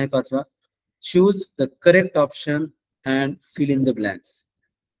प्रश्न आहे 5वा. Choose the correct option and fill in the blanks.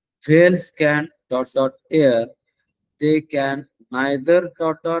 Whales can ... air. They can neither ...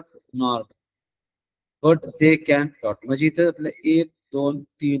 nor, but they can ... म्हणजे इथं आपल्या 1, 2,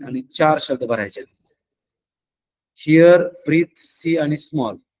 3 आणि 4 शब्द भरायचे. Here, breath, C आणि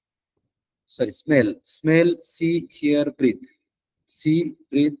small sorry smell. Smell, C, here, breath. C,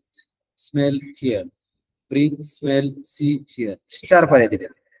 breath, smell, here. Breath, smell, C, here. 4 पर्याय दिले.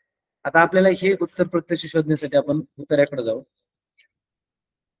 आता आपल्याला हे उत्तर प्रत्यक्ष शोधण्यासाठी आपण उत्तराकडे जाऊ.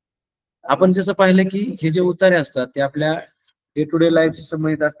 आपण जसं पाहिलं की हे जे उतारे असतात ते आपल्या डे टू डे लाईफशी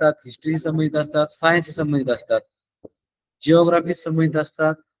संबंधित असतात, हिस्ट्रीशी संबंधित असतात, सायन्सशी संबंधित असतात, जिओग्राफीशी संबंधित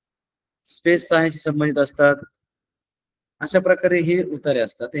असतात, स्पेस सायन्सशी संबंधित असतात. अशा प्रकारे हे उतारे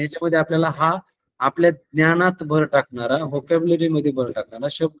असतात. ह्याच्यामध्ये आपल्याला हा आपल्या ज्ञानात भर टाकणारा, व्होकॅब्युलरी मध्ये भर टाकणारा,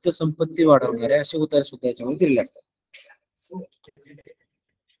 शब्द संपत्ती वाढवणारे असे उतारे सुद्धा याच्यामध्ये दिलेले असतात.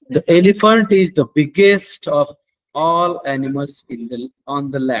 The elephant is the biggest of all animals on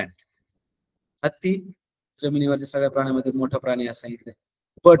the land. हत्ती जमिनीवरच्या सगळ्या प्राण्यांमध्ये मोठा प्राणी असं सांगितलं.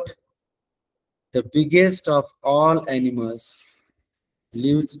 But the biggest of all animals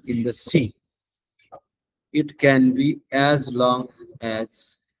lives in the C. It can be as long as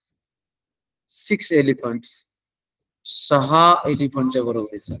 6 elephants. 6 एलिफंटच्या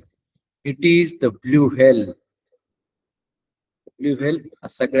बरोबरीचा. It is the blue whale. Blue whale हा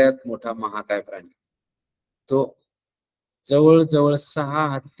सगळ्यात मोठा महाकाय प्राणी. तो जवळजवळ 6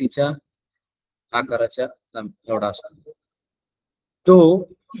 हत्तीच्या आकाराच्या एवढा असतो. तो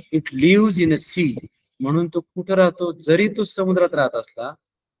it lives in a C. म्हणून तो कुठं राहतो? जरी तो समुद्रात राहत असला,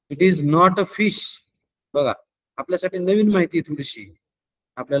 it is not a fish. बघा, आपल्यासाठी नवीन माहिती थोडीशी,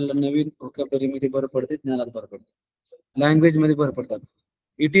 आपल्याला नवीन व्होकॅब्युलरी मध्ये भर पडते, ज्ञानात भर पडते, लँग्वेज मध्ये भर पडतात.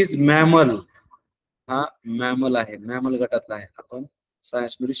 It is mammal. हा मॅमल आहे, मॅमल गटातला आहे, आपण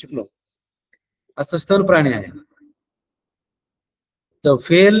सायन्स मध्ये शिकलो. असं स्थल प्राणी आहे. The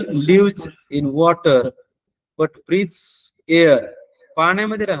whale lives in water but breathes air.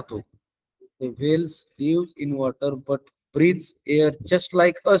 पाण्यामध्ये राहतो. The whales live in water but breathes air just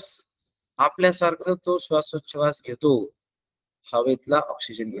like us. आपल्यासारखं तो श्वासोच्छवास घेतो, हवेतला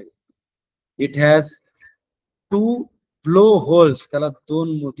ऑक्सिजन घेतो. It has 2 blow holes. त्याला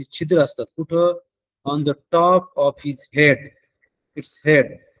 2 मोठी छिद्र असतात. कुठं? On the top of his head. Its head.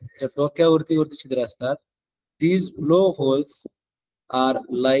 त्या डोक्यावरती छिद्र असतात. These blow holes R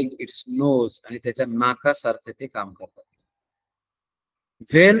like it's knows. आणि त्याच्या नाकासारखे ते काम करतात.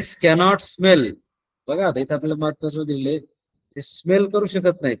 Whales cannot smell. बघा आता इथे आपल्याला महत्वाचं दिले, ते स्मेल करू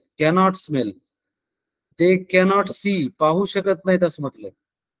शकत नाहीत. Cannot smell. ते कॅनॉट सी, पाहू शकत नाहीत असं म्हटलं.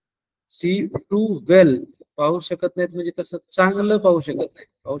 सी टू वेल, पाहू शकत नाहीत म्हणजे कसं, चांगलं पाहू शकत नाहीत,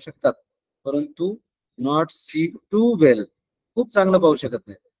 पाहू शकतात परंतु नॉट सी टू वेल, खूप चांगलं पाहू शकत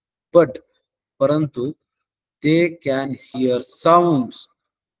नाहीत. बट परंतु ते can hear sounds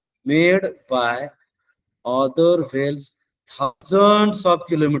made by other whales thousands of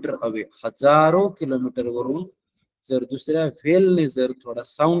kilometre away. हजारो किलोमीटर वरून जर दुसऱ्या व्हेलने जर थोडा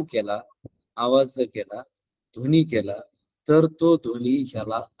साऊंड केला, आवाज जर केला, ध्वनी केला, तर तो ध्वनी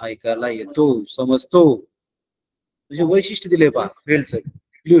ह्याला ऐकायला येतो, समजतो. म्हणजे वैशिष्ट्य दिले पहा व्हेलचं,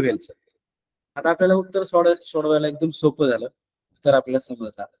 ब्ल्यू व्हेलचं. आता आपल्याला उत्तर सोडवायला एकदम सोपं झालं, तर आपल्याला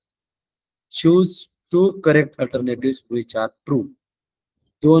समजलं. Choose to correct alternative which are true.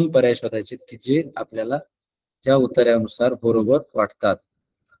 दोन पर्याय शोधायचे की जे आपल्याला त्या उत्तरानुसार बरोबर वाटतात.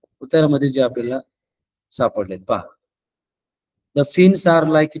 उत्तरामध्ये जे आपल्याला सापडलेत पहा. The fins R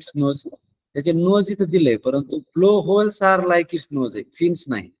like it's knows. त्याचे नोज इथं दिले, परंतु blow holes R like it's knows आहे, फिन्स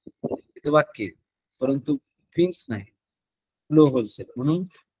नाही. इथे वाक्य परंतु फिन्स नाही, ब्लो होल्स आहे, म्हणून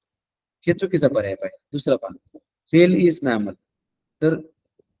हे चुकीचा पर्याय पाहिजे. दुसरा पहा, व्हेल इज मॅमल. तर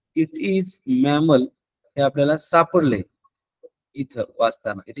इट इज मॅमल हे आपल्याला सापडले इथं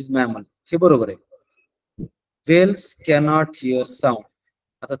वाचताना, इट इज मॅमल, हे बरोबर आहे. Whales cannot here sound.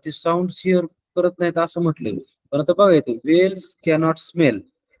 आता ते साऊंड हिअर करत नाहीत असं म्हटले, परंतु बघा येते whales cannot smell,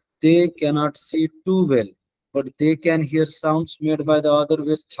 they cannot see too well, but they can hear sounds made by the other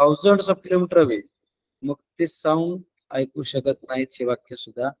waves thousands of kilometers away. मग ते साऊंड ऐकू शकत नाहीत हे वाक्य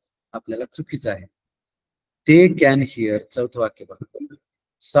सुद्धा आपल्याला चुकीचं आहे. ते कॅन हिअर, चौथं वाक्य बघा,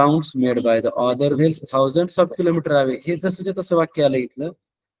 sounds made by the other whales thousands of kilometre away. हे जसं तसं वाक्य आलं इथलं.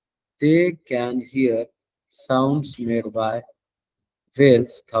 ते can hear sounds made by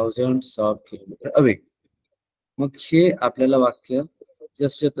whales thousands of kilometre away. मग हे आपल्याला वाक्य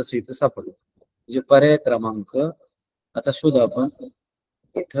जसे तसे इथं सापडलं. म्हणजे पर्याय क्रमांक आता शोधू आपण.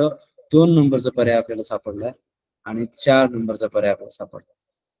 इथं 2 नंबरचा पर्याय आपल्याला सापडलाय आणि 4 नंबरचा पर्याय आपल्याला सापडला.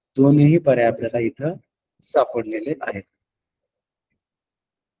 दोन्ही पर्याय आपल्याला इथं सापडलेले आहेत.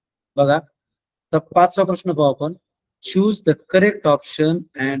 बघा, तर 5वा प्रश्न पाहू आपण. Choose the correct option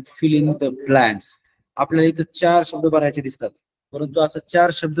and fill in the blanks. आपल्याला इथं 4 शब्द भरायचे दिसतात, परंतु असं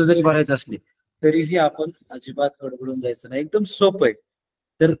 4 शब्द जरी भरायचे असले तरीही आपण अजिबात गडबडून जायचं नाही, एकदम सोपं आहे.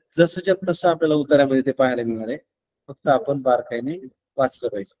 तर जसंच्या तसं आपल्याला उत्तरामध्ये ते पाहायला मिळणार आहे, फक्त आपण बारकाईने वाचलं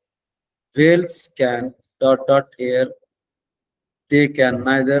पाहिजे. Whales can dot dot air, they can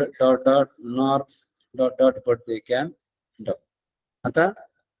neither dot dot nor dot dot but they can dot. आता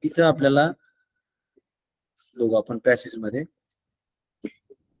इथं आपल्याला बघू आपण पॅसेज मध्ये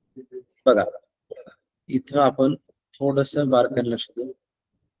बघा, इथं आपण थोडस बारकाईने लक्ष देऊ.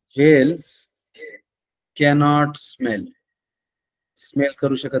 व्हेल्स कॅनॉट स्मेल, स्मेल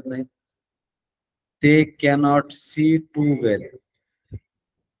करू शकत नाही. ते कॅनॉट सी टू वेल.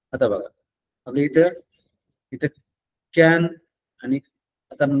 आता बघा आपल्या इथं इथं कॅन आणि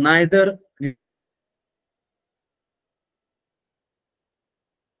आता नायदर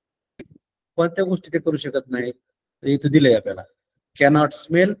कोणत्या गोष्टी ते करू शकत नाहीत, तर इथं दिलंय आपल्याला कॅनॉट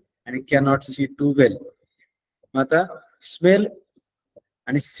स्मेल आणि कॅनॉट सी टू वेल. आता स्मेल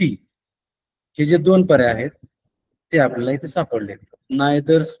आणि सी हे जे 2 पर्याय आहेत ते आपल्याला इथे सापडले.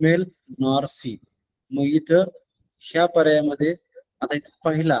 Neither smell nor C. मग इथं ह्या पर्यायामध्ये आता इथं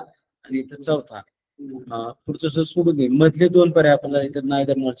पहिला आणि इथं चौथा, पुढचं सोडून दे, मधले 2 पर्याय आपल्याला इथं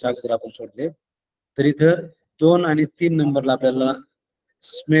नायदर नॉरच्या अगोदर आपण सोडले. तर इथं 2 आणि 3 नंबरला आपल्याला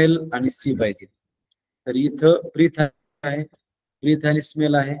स्मेल आणि सी पाहिजे. तर इथं ब्रीथ आहे, ब्रीथ आणि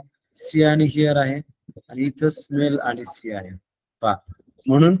स्मेल आहे, सी आणि हिअर आहे, आणि इथं स्मेल आणि सी आहे पहा.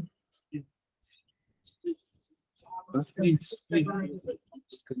 म्हणून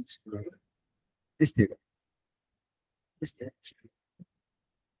दिसते का, दिसते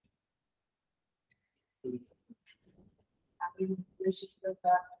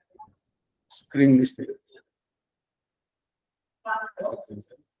स्क्रीन दिसते.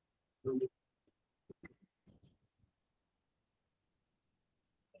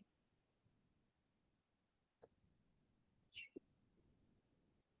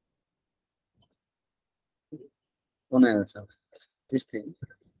 कोणाचा दिसते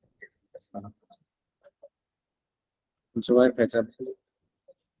तुमचं वायफायचा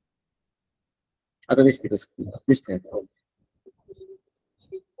आता दिसते का, दिसते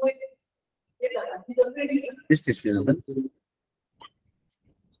दिसते स्क्रीन आता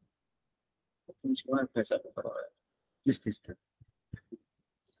तुमची वायफायचा दिसते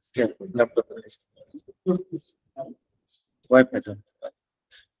स्क्रीन लॅपटॉप दिसते वायफायचा.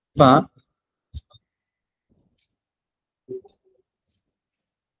 पहा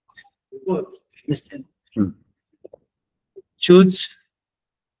चूज,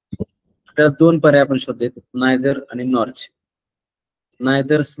 आपल्याला दोन पर्याय आपण शोधलेत, नायदर आणि नॉर्च.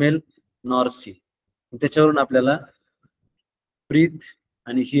 Neither smell nor C. त्याच्यावरून आपल्याला ब्रीथ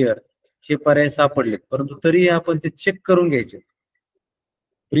आणि हिअर हे पर्याय सापडलेत, परंतु तरी आपण ते चेक करून घ्यायचे.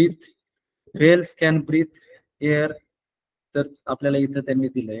 Breath, whales can breath air, तर आपल्याला इथं त्यांनी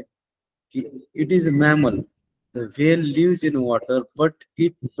दिलंय की it is mammal, the whale lives in water but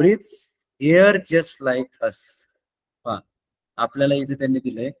it breathes air just like अस. आपल्याला इथे त्यांनी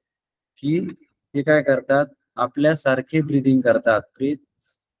दिलंय की ते काय करतात, आपल्यासारखे ब्रीदिंग करतात, ब्रीथ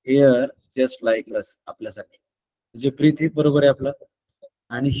एअर जस्ट लाईक अस, आपल्यासारखे. म्हणजे ब्रीथ ही बरोबर आहे आपलं.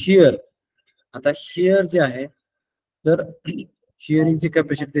 आणि हिअर, आता हिअर जे आहे तर हिअरिंगची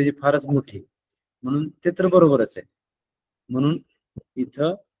कॅपॅसिटी त्याची फारच मोठी, म्हणून ते तर बरोबरच आहे. म्हणून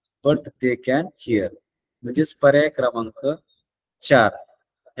इथं बट दे कॅन हिअर, म्हणजेच पर्याय क्रमांक 4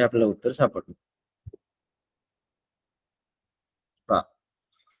 हे आपलं उत्तर सापडलं.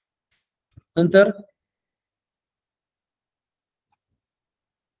 नंतर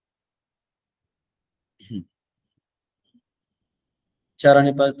 4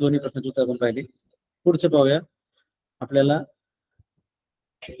 आणि 5 दोन्ही प्रश्नाची उत्तर आपण पाहिली. पुढचं पाहूया. आपल्याला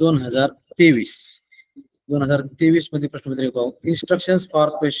 2023 मध्ये प्रश्नपत्रिका पाहू. Instructions for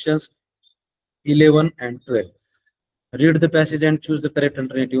questions 11 and 12. Read the passage and choose the correct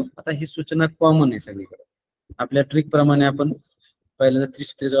alternative. आता ही सूचना कॉमन आहे सगळीकडे. आपल्या ट्रिक प्रमाणे आपण पहिल्यांदा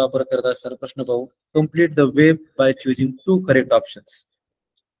त्रिसूत्रीचा वापर करत असताना प्रश्न पाहू. Complete the web by choosing 2 correct options.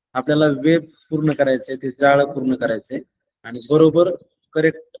 आपल्याला वेब पूर्ण करायचे, ते जाळ पूर्ण करायचे आणि बरोबर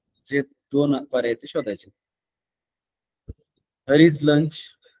करेक्ट जे 2 पर्याय ते शोधायचे. हरीज लंच,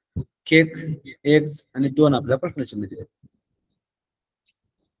 केक, एग्स आणि 2 आपल्या प्रश्नचिन्ह दिले.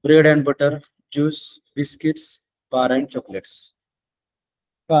 Bread and butter, juice, biscuits, bar and chocolates.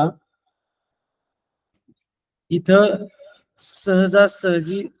 पहा इथं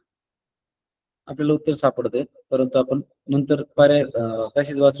सहजासहजी आपल्याला उत्तर सापडते, परंतु आपण नंतर पर्याय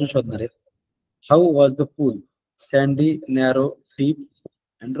पॅसेज वाचून शोधणार आहेत. How was the pool, sandy, narrow, deep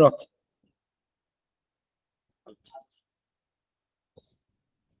and Rocky.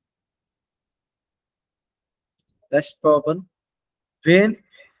 आपण वेन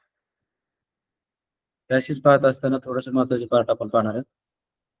पॅसेज पाहत असताना थोडस महत्वाचे पार्ट आपण पाहणार आहे.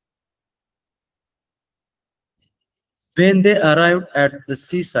 When they arrived at the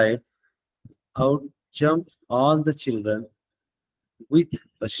seaside, out jumped all the children with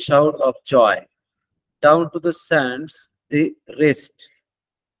a shout of joy. Down to the sands they raced,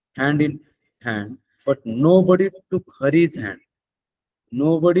 hand in hand, but nobody took Hari's hand.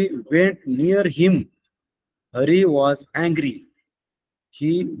 Nobody went near him. Hari was angry.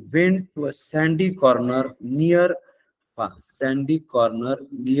 He went to a sandy corner near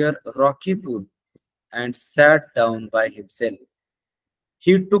Rocky Pool and sat down by himself.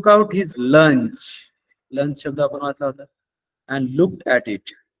 He took out his lunch. Lunch शब्द आपण वाचला होता. And looked at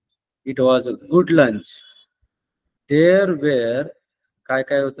it. It was a good lunch. There were काय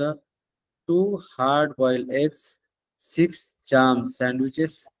काय होतं? 2 hard-boiled eggs, 6 jam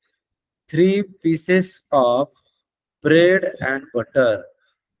sandwiches, 3 pieces of bread and butter,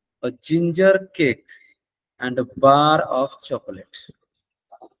 a ginger cake, and a bar of chocolate.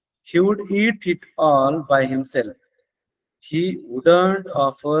 He would eat it all by himself. He wouldn't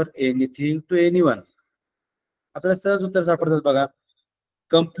offer anything to anyone. आपल्याला सहज उत्तर सापडतात बघा.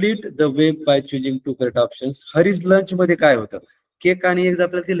 Complete the web bye choosing 2 correct options. Hurries lunch मध्ये काय होतं? Cake आणि eggs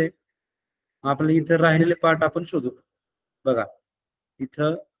आपल्याला दिले. आपल्याला इथं राहिलेले पार्ट आपण शोधू. बघा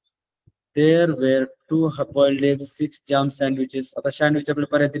इथं there wear 2 boiled eggs, 6 jam sandwiches. आता सँडविच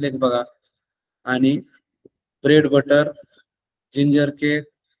आपल्याला पर्याय दिले बघा. आणि ब्रेड बटर, जिंजर केक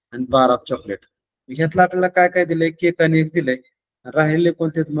आणि बार ऑफ चॉकलेट. ह्यातलं आपल्याला काय काय दिलंय? केक आणि एग्स दिलंय. राहिलेले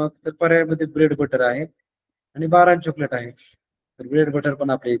कोणते मग? तर पर्यायामध्ये ब्रेड बटर आहे आणि बार आणि चॉकलेट आहे. तर ब्रेड बटर पण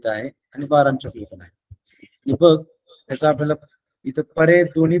आपल्या इथं आहे आणि बार आणि चॉकलेट पण आहे. आणि बघ त्याचा आपल्याला इथं पर्याय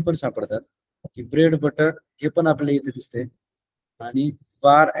दोन्ही पण सापडतात की ब्रेड बटर हे पण आपल्याला इथे दिसते आणि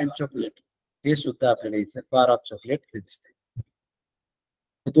बार अँड चॉकलेट हे सुद्धा आपल्याला इथे बार ऑफ चॉकलेट हे दिसते.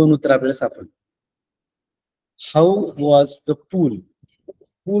 हे 2 उत्तर आपल्याला सापडले. हाऊ वॉज द पूल,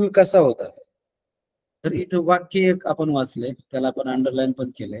 पूल कसा होता? तर इथं वाक्य एक आपण वाचले, त्याला आपण अंडरलाईन पण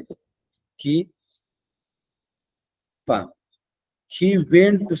केलंय की पा he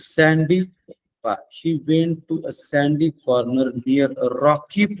went to a sandy corner near a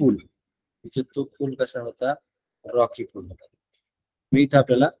rocky pool. म्हणजे तो पूल कसा होता? रॉकी पूल होता. मी इथं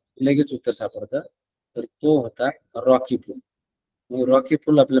आपल्याला लगेच उत्तर सापडतं, तर तो होता रॉकी पूल. रॉकी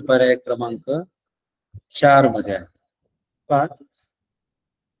पूल आपल्या पर्याय क्रमांक 4 मध्ये आहे. पहा,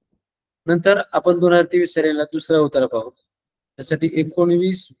 नंतर आपण 2023 सालीला दुसरा उत्तर पाहू. त्यासाठी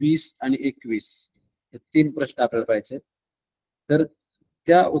 19, 20 आणि 21 हे 3 प्रश्न आपल्याला पाहिजे. तर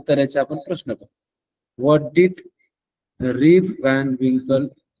त्या उत्तराचे आपण प्रश्न पाहू. What did reap van विंकल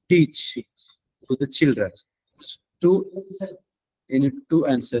teach to the children? To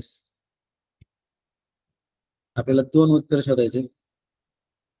answers. आपल्याला 2 उत्तर शोधायचे.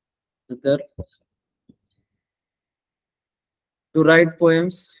 नंतर to right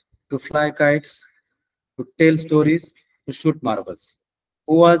poems, to fly kites, to tail stories, to shoot marbles.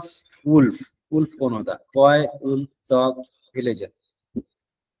 Who was wolf? Wolf कोण होता? Boy, wolf, dog, villager.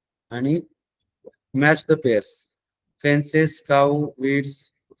 आणि match the pairs. फेन्सेस, cow,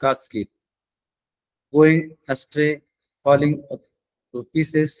 weeds, कास्किल. Going अस्ट्रे, falling two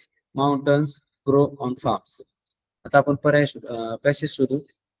pieces, mountains, grow on farms. आता आपण पर्याय passage शोधू.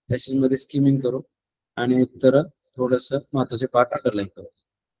 Passage मध्ये skimming करू आणि उत्तर थोडस महत्वाचे पार्ट अंडरलाईन करू.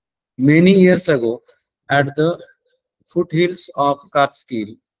 Many years ago at the foothills of Catskill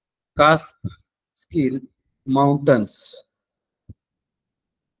Mountains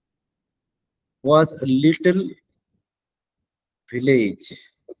was a little village.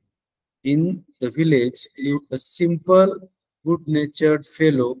 In the village lived a simple, good-natured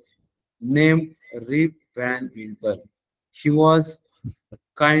fellow named Rip Van Winkle. He was a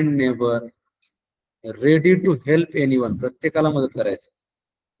kind neighbor, ready to help anyone. प्रत्येकाला मदत करायचं.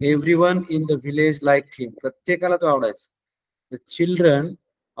 Everyone in the village liked him. प्रत्येकाला तो आवडायचा. The children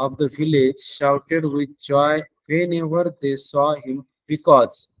of the village shouted with joy whenever they saw him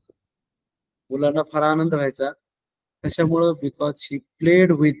because मुलांना फार आनंद व्हायचा. कशामुळे? Because he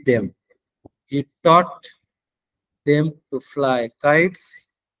played with them. He taught them to fly kites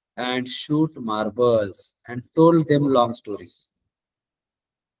and shoot marbles and told them long stories.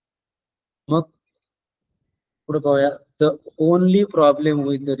 मग पुढे पाहूया. The only problem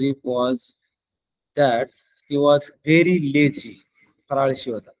with the Rip was that he was very lazy. फार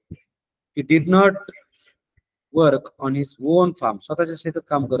आळशी होता. He did not work on his own farm. स्वतःच्या शेतात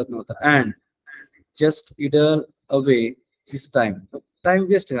काम करत नव्हता. And just idle away his time. Time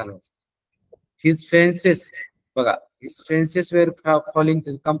waste घालवायचा. His fences, बघा, his fences were falling.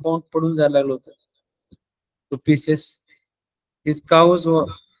 Compound पडून जायला लागलं होतं to pieces. His cow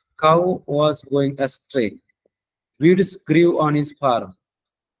was going astray. Weeds grew on his farm.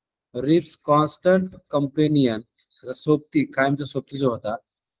 Rip's constant companion, त्याचा सोबती, कायमचा सोबती जो होता,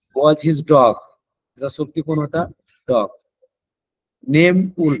 was his dog. त्याचा सोबती कोण होता? डॉग. नेम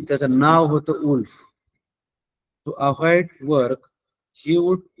उल्फ, त्याचं नाव होतं wolf. To avoid work, he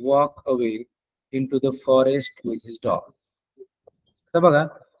would walk away into the forest with his dog. आता बघा,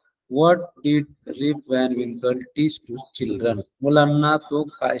 what did Rip Van Winkle teach to children? मुलांना तो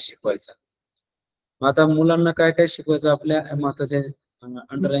काय शिकवायचा? आता मुलांना काय काय शिकवायचं आपल्या महत्वाच्या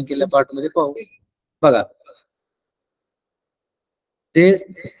अंडरलाईन केलेल्या पार्ट मध्ये पाहू. बघा, ते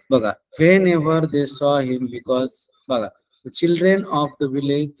बघा, whenever they saw him because बघा, the children of the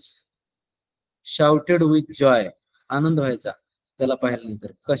village shouted with joy. आनंद व्हायचा त्याला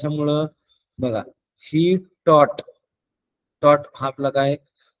पाहिल्यानंतर. कशामुळं? बघा, he taught हा आपला काय?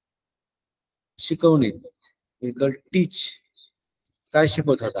 शिकवणे. टीच, काय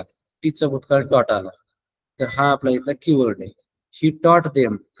शिकवत होता? टीचचा भूतकाळ टॉट आला, तर हा आपला इथला कीवर्ड आहे. ही टॉट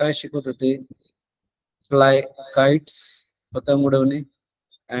देम, काय शिकवत होते? फ्लाय काइट्स, पतंग उडवणे,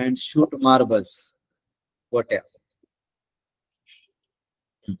 अँड शूट मार्बल्स, गोट्या.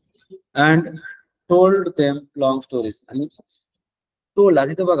 And told them long stories. आणि टोल्ड,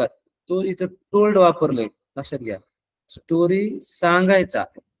 आधी तर बघा, तो इथं टोल्ड वापरलंय, लक्षात घ्या. स्टोरी सांगायचा,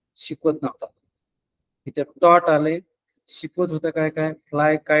 शिकवत नव्हता. इथे टॉट आले, शिकवत होता काय काय?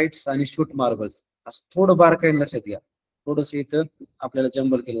 फ्लाय काइट्स आणि शूट मार्बल्स. असं थोडं बारकाईने लक्षात घ्या. थोडस इथं आपल्याला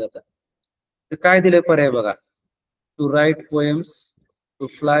जंबल केलं जातं. तर काय दिलंय पर्याय बघा. To right poems, to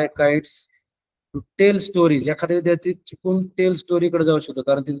fly kites, to tail stories. एखाद्या विद्यार्थी चुकून टेल स्टोरीकडे जाऊ शकतो,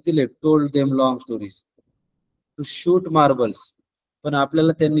 कारण तिथे दिले told them long stories. To shoot marbles, पण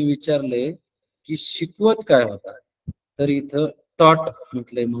आपल्याला त्यांनी विचारले की शिकवत काय होता, तर इथं टॉट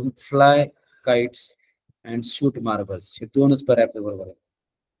म्हटलंय, म्हणून fly kites and shoot marbles हे दोनच पर्याय आपल्या बरोबर आहे.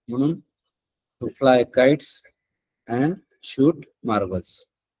 म्हणून to fly kites and shoot marbles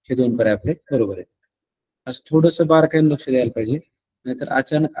हे दोन पर्याय आपले बरोबर आहे. असं थोडंसं बारकाईने लक्ष द्यायला पाहिजे, नाहीतर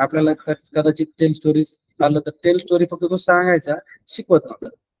अचानक आपल्याला कदाचित टेल स्टोरीज आलं तर टेल स्टोरी फक्त तो सांगायचा, शिकवत नव्हता.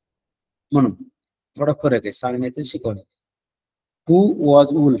 म्हणून थोडा फरक आहे सांगण्यात आणि शिकवण्यात. हु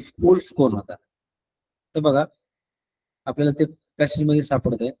वॉज वुल्फ, वुल्फ कोण होता? तर बघा, आपल्याला ते पॅसेज मध्ये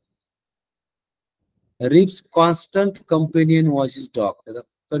सापडत आहे. Reefs constant companion was his dog. त्याचा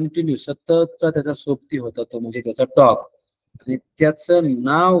कंटिन्यू सततचा त्याचा सोबती होता तो म्हणजे त्याचा डॉग, आणि त्याचं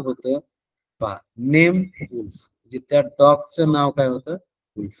नाव होतं पहा नेम उल्फ. म्हणजे त्या डॉगचं नाव काय होतं?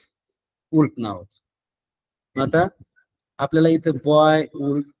 उल्फ. उल्फ नाव होतं. आता आपल्याला इथं बॉय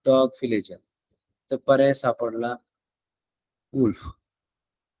उल्फ डॉग विलेजर तर पर्याय सापडला उल्फ.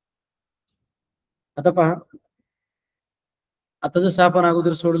 आता पहा, आता जसं आपण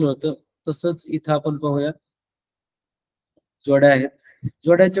अगोदर सोडलं होतं तसंच इथं आपण पाहूया जोड्या आहेत.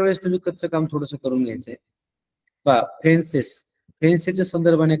 जोड्याच्या वेळेस तुम्ही कच्चं काम थोडंसं करून घ्यायचंय. पहा फेन्सेस, फेन्सेसच्या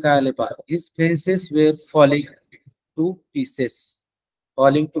संदर्भाने काय आले पहा, his फेन्सेस wear falling two pieces.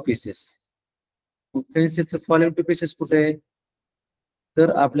 Falling two pieces. फेन्सेसचं falling two pieces कुठे आहे? तर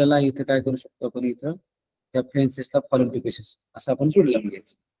आपल्याला इथं काय करू शकतो आपण, इथं त्या फेन्सेसला फॉलिंग टू पीसेस असं आपण जोड लावून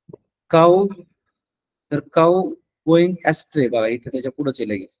घ्यायचं. काऊ, तर काऊ गोइंग ॲस्ट्रे बघा इथं त्याच्या पुढेच आहे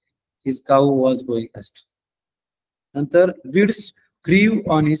लगेच, हिज काऊ वॉज गोइंग ॲस्ट्रे. नंतर विड्स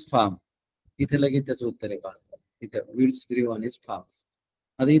ग्रीव ऑन हिज फार्म, इथे लगेच त्याचं उत्तर आहे बघा, इथं विड्स ग्रीव ऑन हिज फार्म.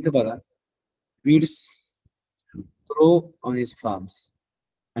 आता इथं बघा विड्स ग्रो ऑन हिज फार्म्स.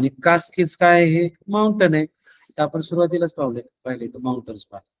 आणि कास्किल्स काय आहे? माउंटन आहे. तर आपण सुरुवातीलाच पाहिले तर माउंटन्स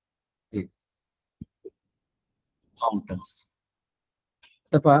पाहिले, माउंटन्स.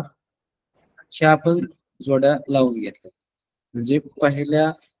 तर पहा ह्या आपण जोड्या लावून घेतल्या. म्हणजे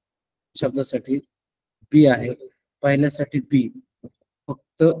पहिल्या शब्दासाठी बी आहे, पहिल्यासाठी बी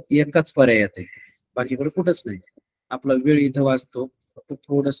फक्त एकच पर्याय येते, बाकीकडे कुठंच नाही. आपला वेळ इथं वाचतो, फक्त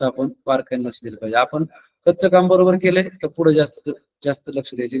थोडस आपण बारकाईने लक्ष दिलं पाहिजे. आपण कच्चं काम बरोबर केलंय तर पुढे जास्त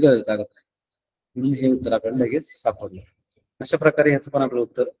लक्ष द्यायची गरज लागत नाही, म्हणून हे उत्तर आपल्याला लगेच सापडलं. अशा प्रकारे ह्याचं पण आपलं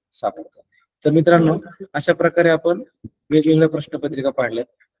उत्तर सापडतं. तर मित्रांनो, अशा प्रकारे आपण वेगवेगळ्या प्रश्नपत्रिका पाडल्यात.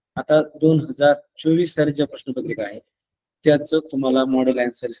 आता 2024 साली ज्या प्रश्नपत्रिका आहेत त्याचं तुम्हाला मॉडेल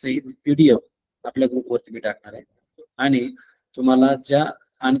आन्सर सहित PDF आपल्या ग्रुपवरती मी टाकणार आहे. आणि तुम्हाला ज्या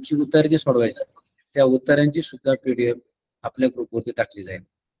आणखी उत्तर जे सोडवायचे त्या उत्तरांची सुद्धा PDF आपल्या ग्रुपवरती टाकली जाईल.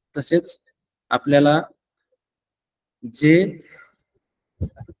 तसेच आपल्याला जे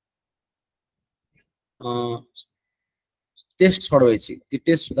टेस्ट सोडवायची ती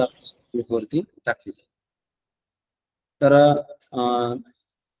टेस्ट सुद्धा ग्रुपवरती टाकली जाईल. तर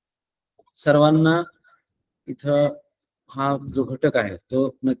सर्वांना इथं हा जो घटक आहे तो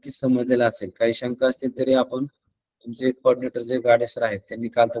नक्कीच समजलेला असेल. काही शंका असतील तरी आपण जे कोऑर्डिनेटर जे गाडे सर आहेत त्यांनी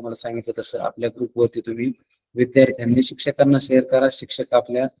काल तुम्हाला सांगितलं तसं आपल्या ग्रुपवरती तुम्ही विद्यार्थ्यांनी शिक्षकांना शेअर करा, शिक्षक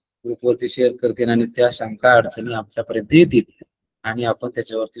आपल्या ग्रुपवरती शेअर करतील आणि त्या शंका अडचणी आमच्यापर्यंत येतील आणि आपण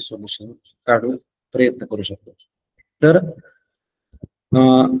त्याच्यावरती सोल्युशन काढून प्रयत्न करू शकतो. तर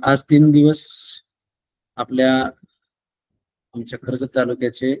आज 3 दिवस आपल्या आमच्या कर्जत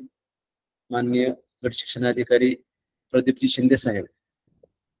तालुक्याचे माननीय गट शिक्षणाधिकारी प्रदीपजी शिंदे साहेब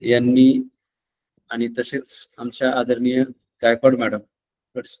यांनी आणि तसेच आमच्या आदरणीय गायकवाड मॅडम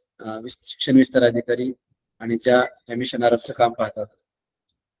गट शिक्षण विस्तार अधिकारी आणि ज्या मिशन आरबचं काम पाहतात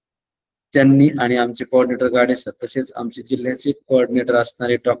त्यांनी आणि आमचे कोऑर्डिनेटर गाडे सर तसेच आमचे जिल्ह्याचे कोऑर्डिनेटर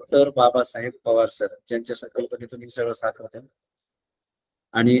असणारे डॉक्टर बाबासाहेब पवार सर ज्यांच्या संकल्पनेतून हे सगळं साकारतात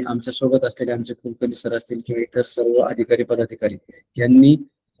आणि आमच्या सोबत असलेले आमचे कुलकर्णी सर असतील किंवा इतर सर्व अधिकारी पदाधिकारी यांनी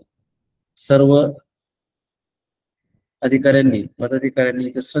सर्व अधिकाऱ्यांनी पदाधिकाऱ्यांनी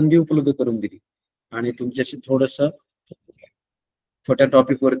इथे संधी उपलब्ध करून दिली आणि तुमच्याशी थोडस छोट्या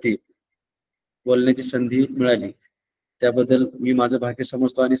टॉपिक वरती बोलण्याची संधी मिळाली त्याबद्दल मी माझं भाग्य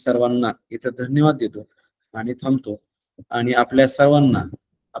समजतो आणि सर्वांना इथं धन्यवाद देतो आणि थांबतो. आणि आपल्या सर्वांना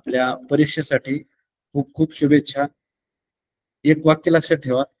आपल्या परीक्षेसाठी खूप खूप शुभेच्छा. एक वाक्य लक्षात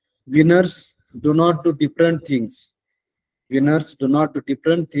ठेवा, winners do not do different things, winners do not do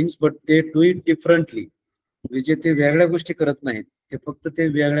different things but they do it differently. विजेते वेगळ्या गोष्टी करत नाहीत, ते फक्त ते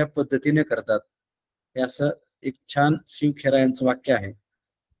वेगळ्या पद्धतीने करतात. हे असं एक छान शिव खेरा यांचं वाक्य आहे,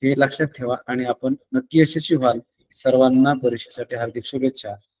 हे लक्षात ठेवा आणि आपण नक्की यशस्वी व्हाल. सर्वांना परीक्षेसाठी हार्दिक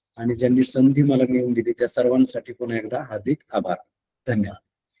शुभेच्छा आणि ज्यांनी संधी मला मिळवून दिली त्या सर्वांसाठी पुन्हा एकदा हार्दिक आभार. धन्यवाद.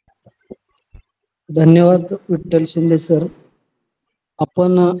 धन्यवाद विठ्ठल शिंदे सर.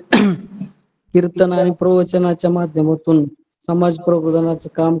 आपण कीर्तन आणि प्रवचनाच्या माध्यमातून समाज प्रबोधनाचं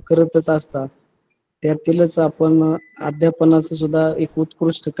काम करतच असतात. त्यातीलच आपण अध्यापनाचं सुद्धा एक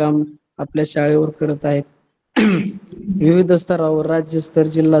उत्कृष्ट काम आपल्या शाळेवर करत आहेत. विविध स्तरावर राज्यस्तर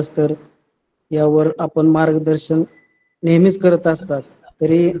जिल्हास्तर यावर आपण मार्गदर्शन नेहमीच करत असतात.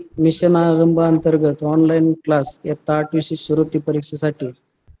 तरी मिशन आरंभ अंतर्गत ऑनलाईन क्लास इयत्ता 8वी शिष्यवृत्ती परीक्षेसाठी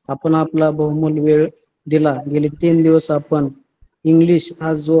आपण आपला बहुमूल्य वेळ दिला. गेले 3 दिवस आपण इंग्लिश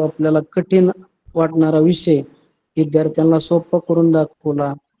हा जो आपल्याला कठीण वाटणारा विषय विद्यार्थ्यांना सोपा करून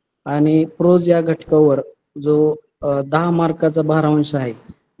दाखवला आणि प्रोज या घटकावर जो 10 मार्काचा भारांश आहे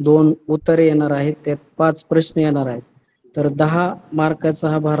 2 उत्तरे येणार आहेत. त्यात 5 प्रश्न येणार आहेत. तर 10 मार्काचा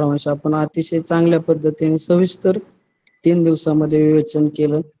हा भारांश आपण अतिशय चांगल्या पद्धतीने सविस्तर 3 दिवसामध्ये विवेचन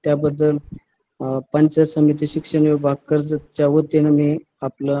केलं. त्याबद्दल पंचायत समिती शिक्षण विभाग कर्जतच्या वतीनं मी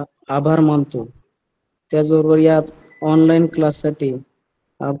आपलं आभार मानतो. त्याचबरोबर यात ऑनलाईन क्लाससाठी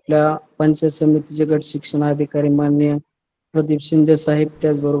आपल्या पंचायत समितीचे गट शिक्षण अधिकारी माननीय प्रदीप शिंदे साहेब,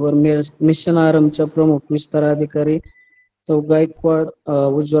 त्याचबरोबर मिशन आरमच्या प्रमुख विस्तार अधिकारी सौ गायकवाड,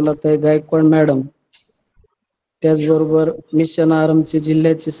 उज्ज्वलाताई गायकवाड मॅडम, त्याचबरोबर मिशन आरमचे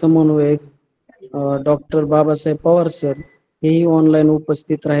जिल्ह्याचे समन्वयक डॉक्टर बाबासाहेब पवार सर हेही ऑनलाईन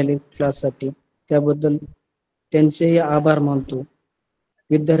उपस्थित राहिले क्लाससाठी. त्याबद्दल त्यांचेही आभार मानतो.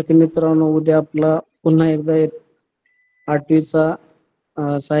 विद्यार्थी मित्रांनो, उद्या आपला पुन्हा एकदा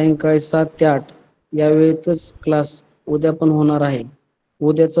 8वीचा सायंकाळी 7 ते 8 या वेळेतच क्लास उद्या पण होणार आहे.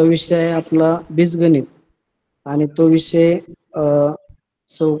 उद्याचा विषय आहे आपला बीजगणित आणि तो विषय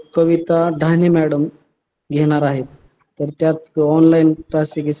सौ कविता ढाणे मॅडम घेणार आहेत. तर त्यात ऑनलाईन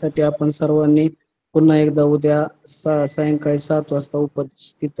तासिकेसाठी आपण सर्वांनी पुन्हा एकदा उद्या सायंकाळी 7 वाजता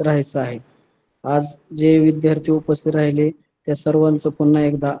उपस्थित राहायचं आहे. आज जे विद्यार्थी उपस्थित राहिले त्या सर्वांचं पुन्हा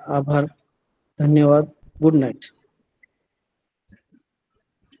एकदा आभार. धन्यवाद. Good night.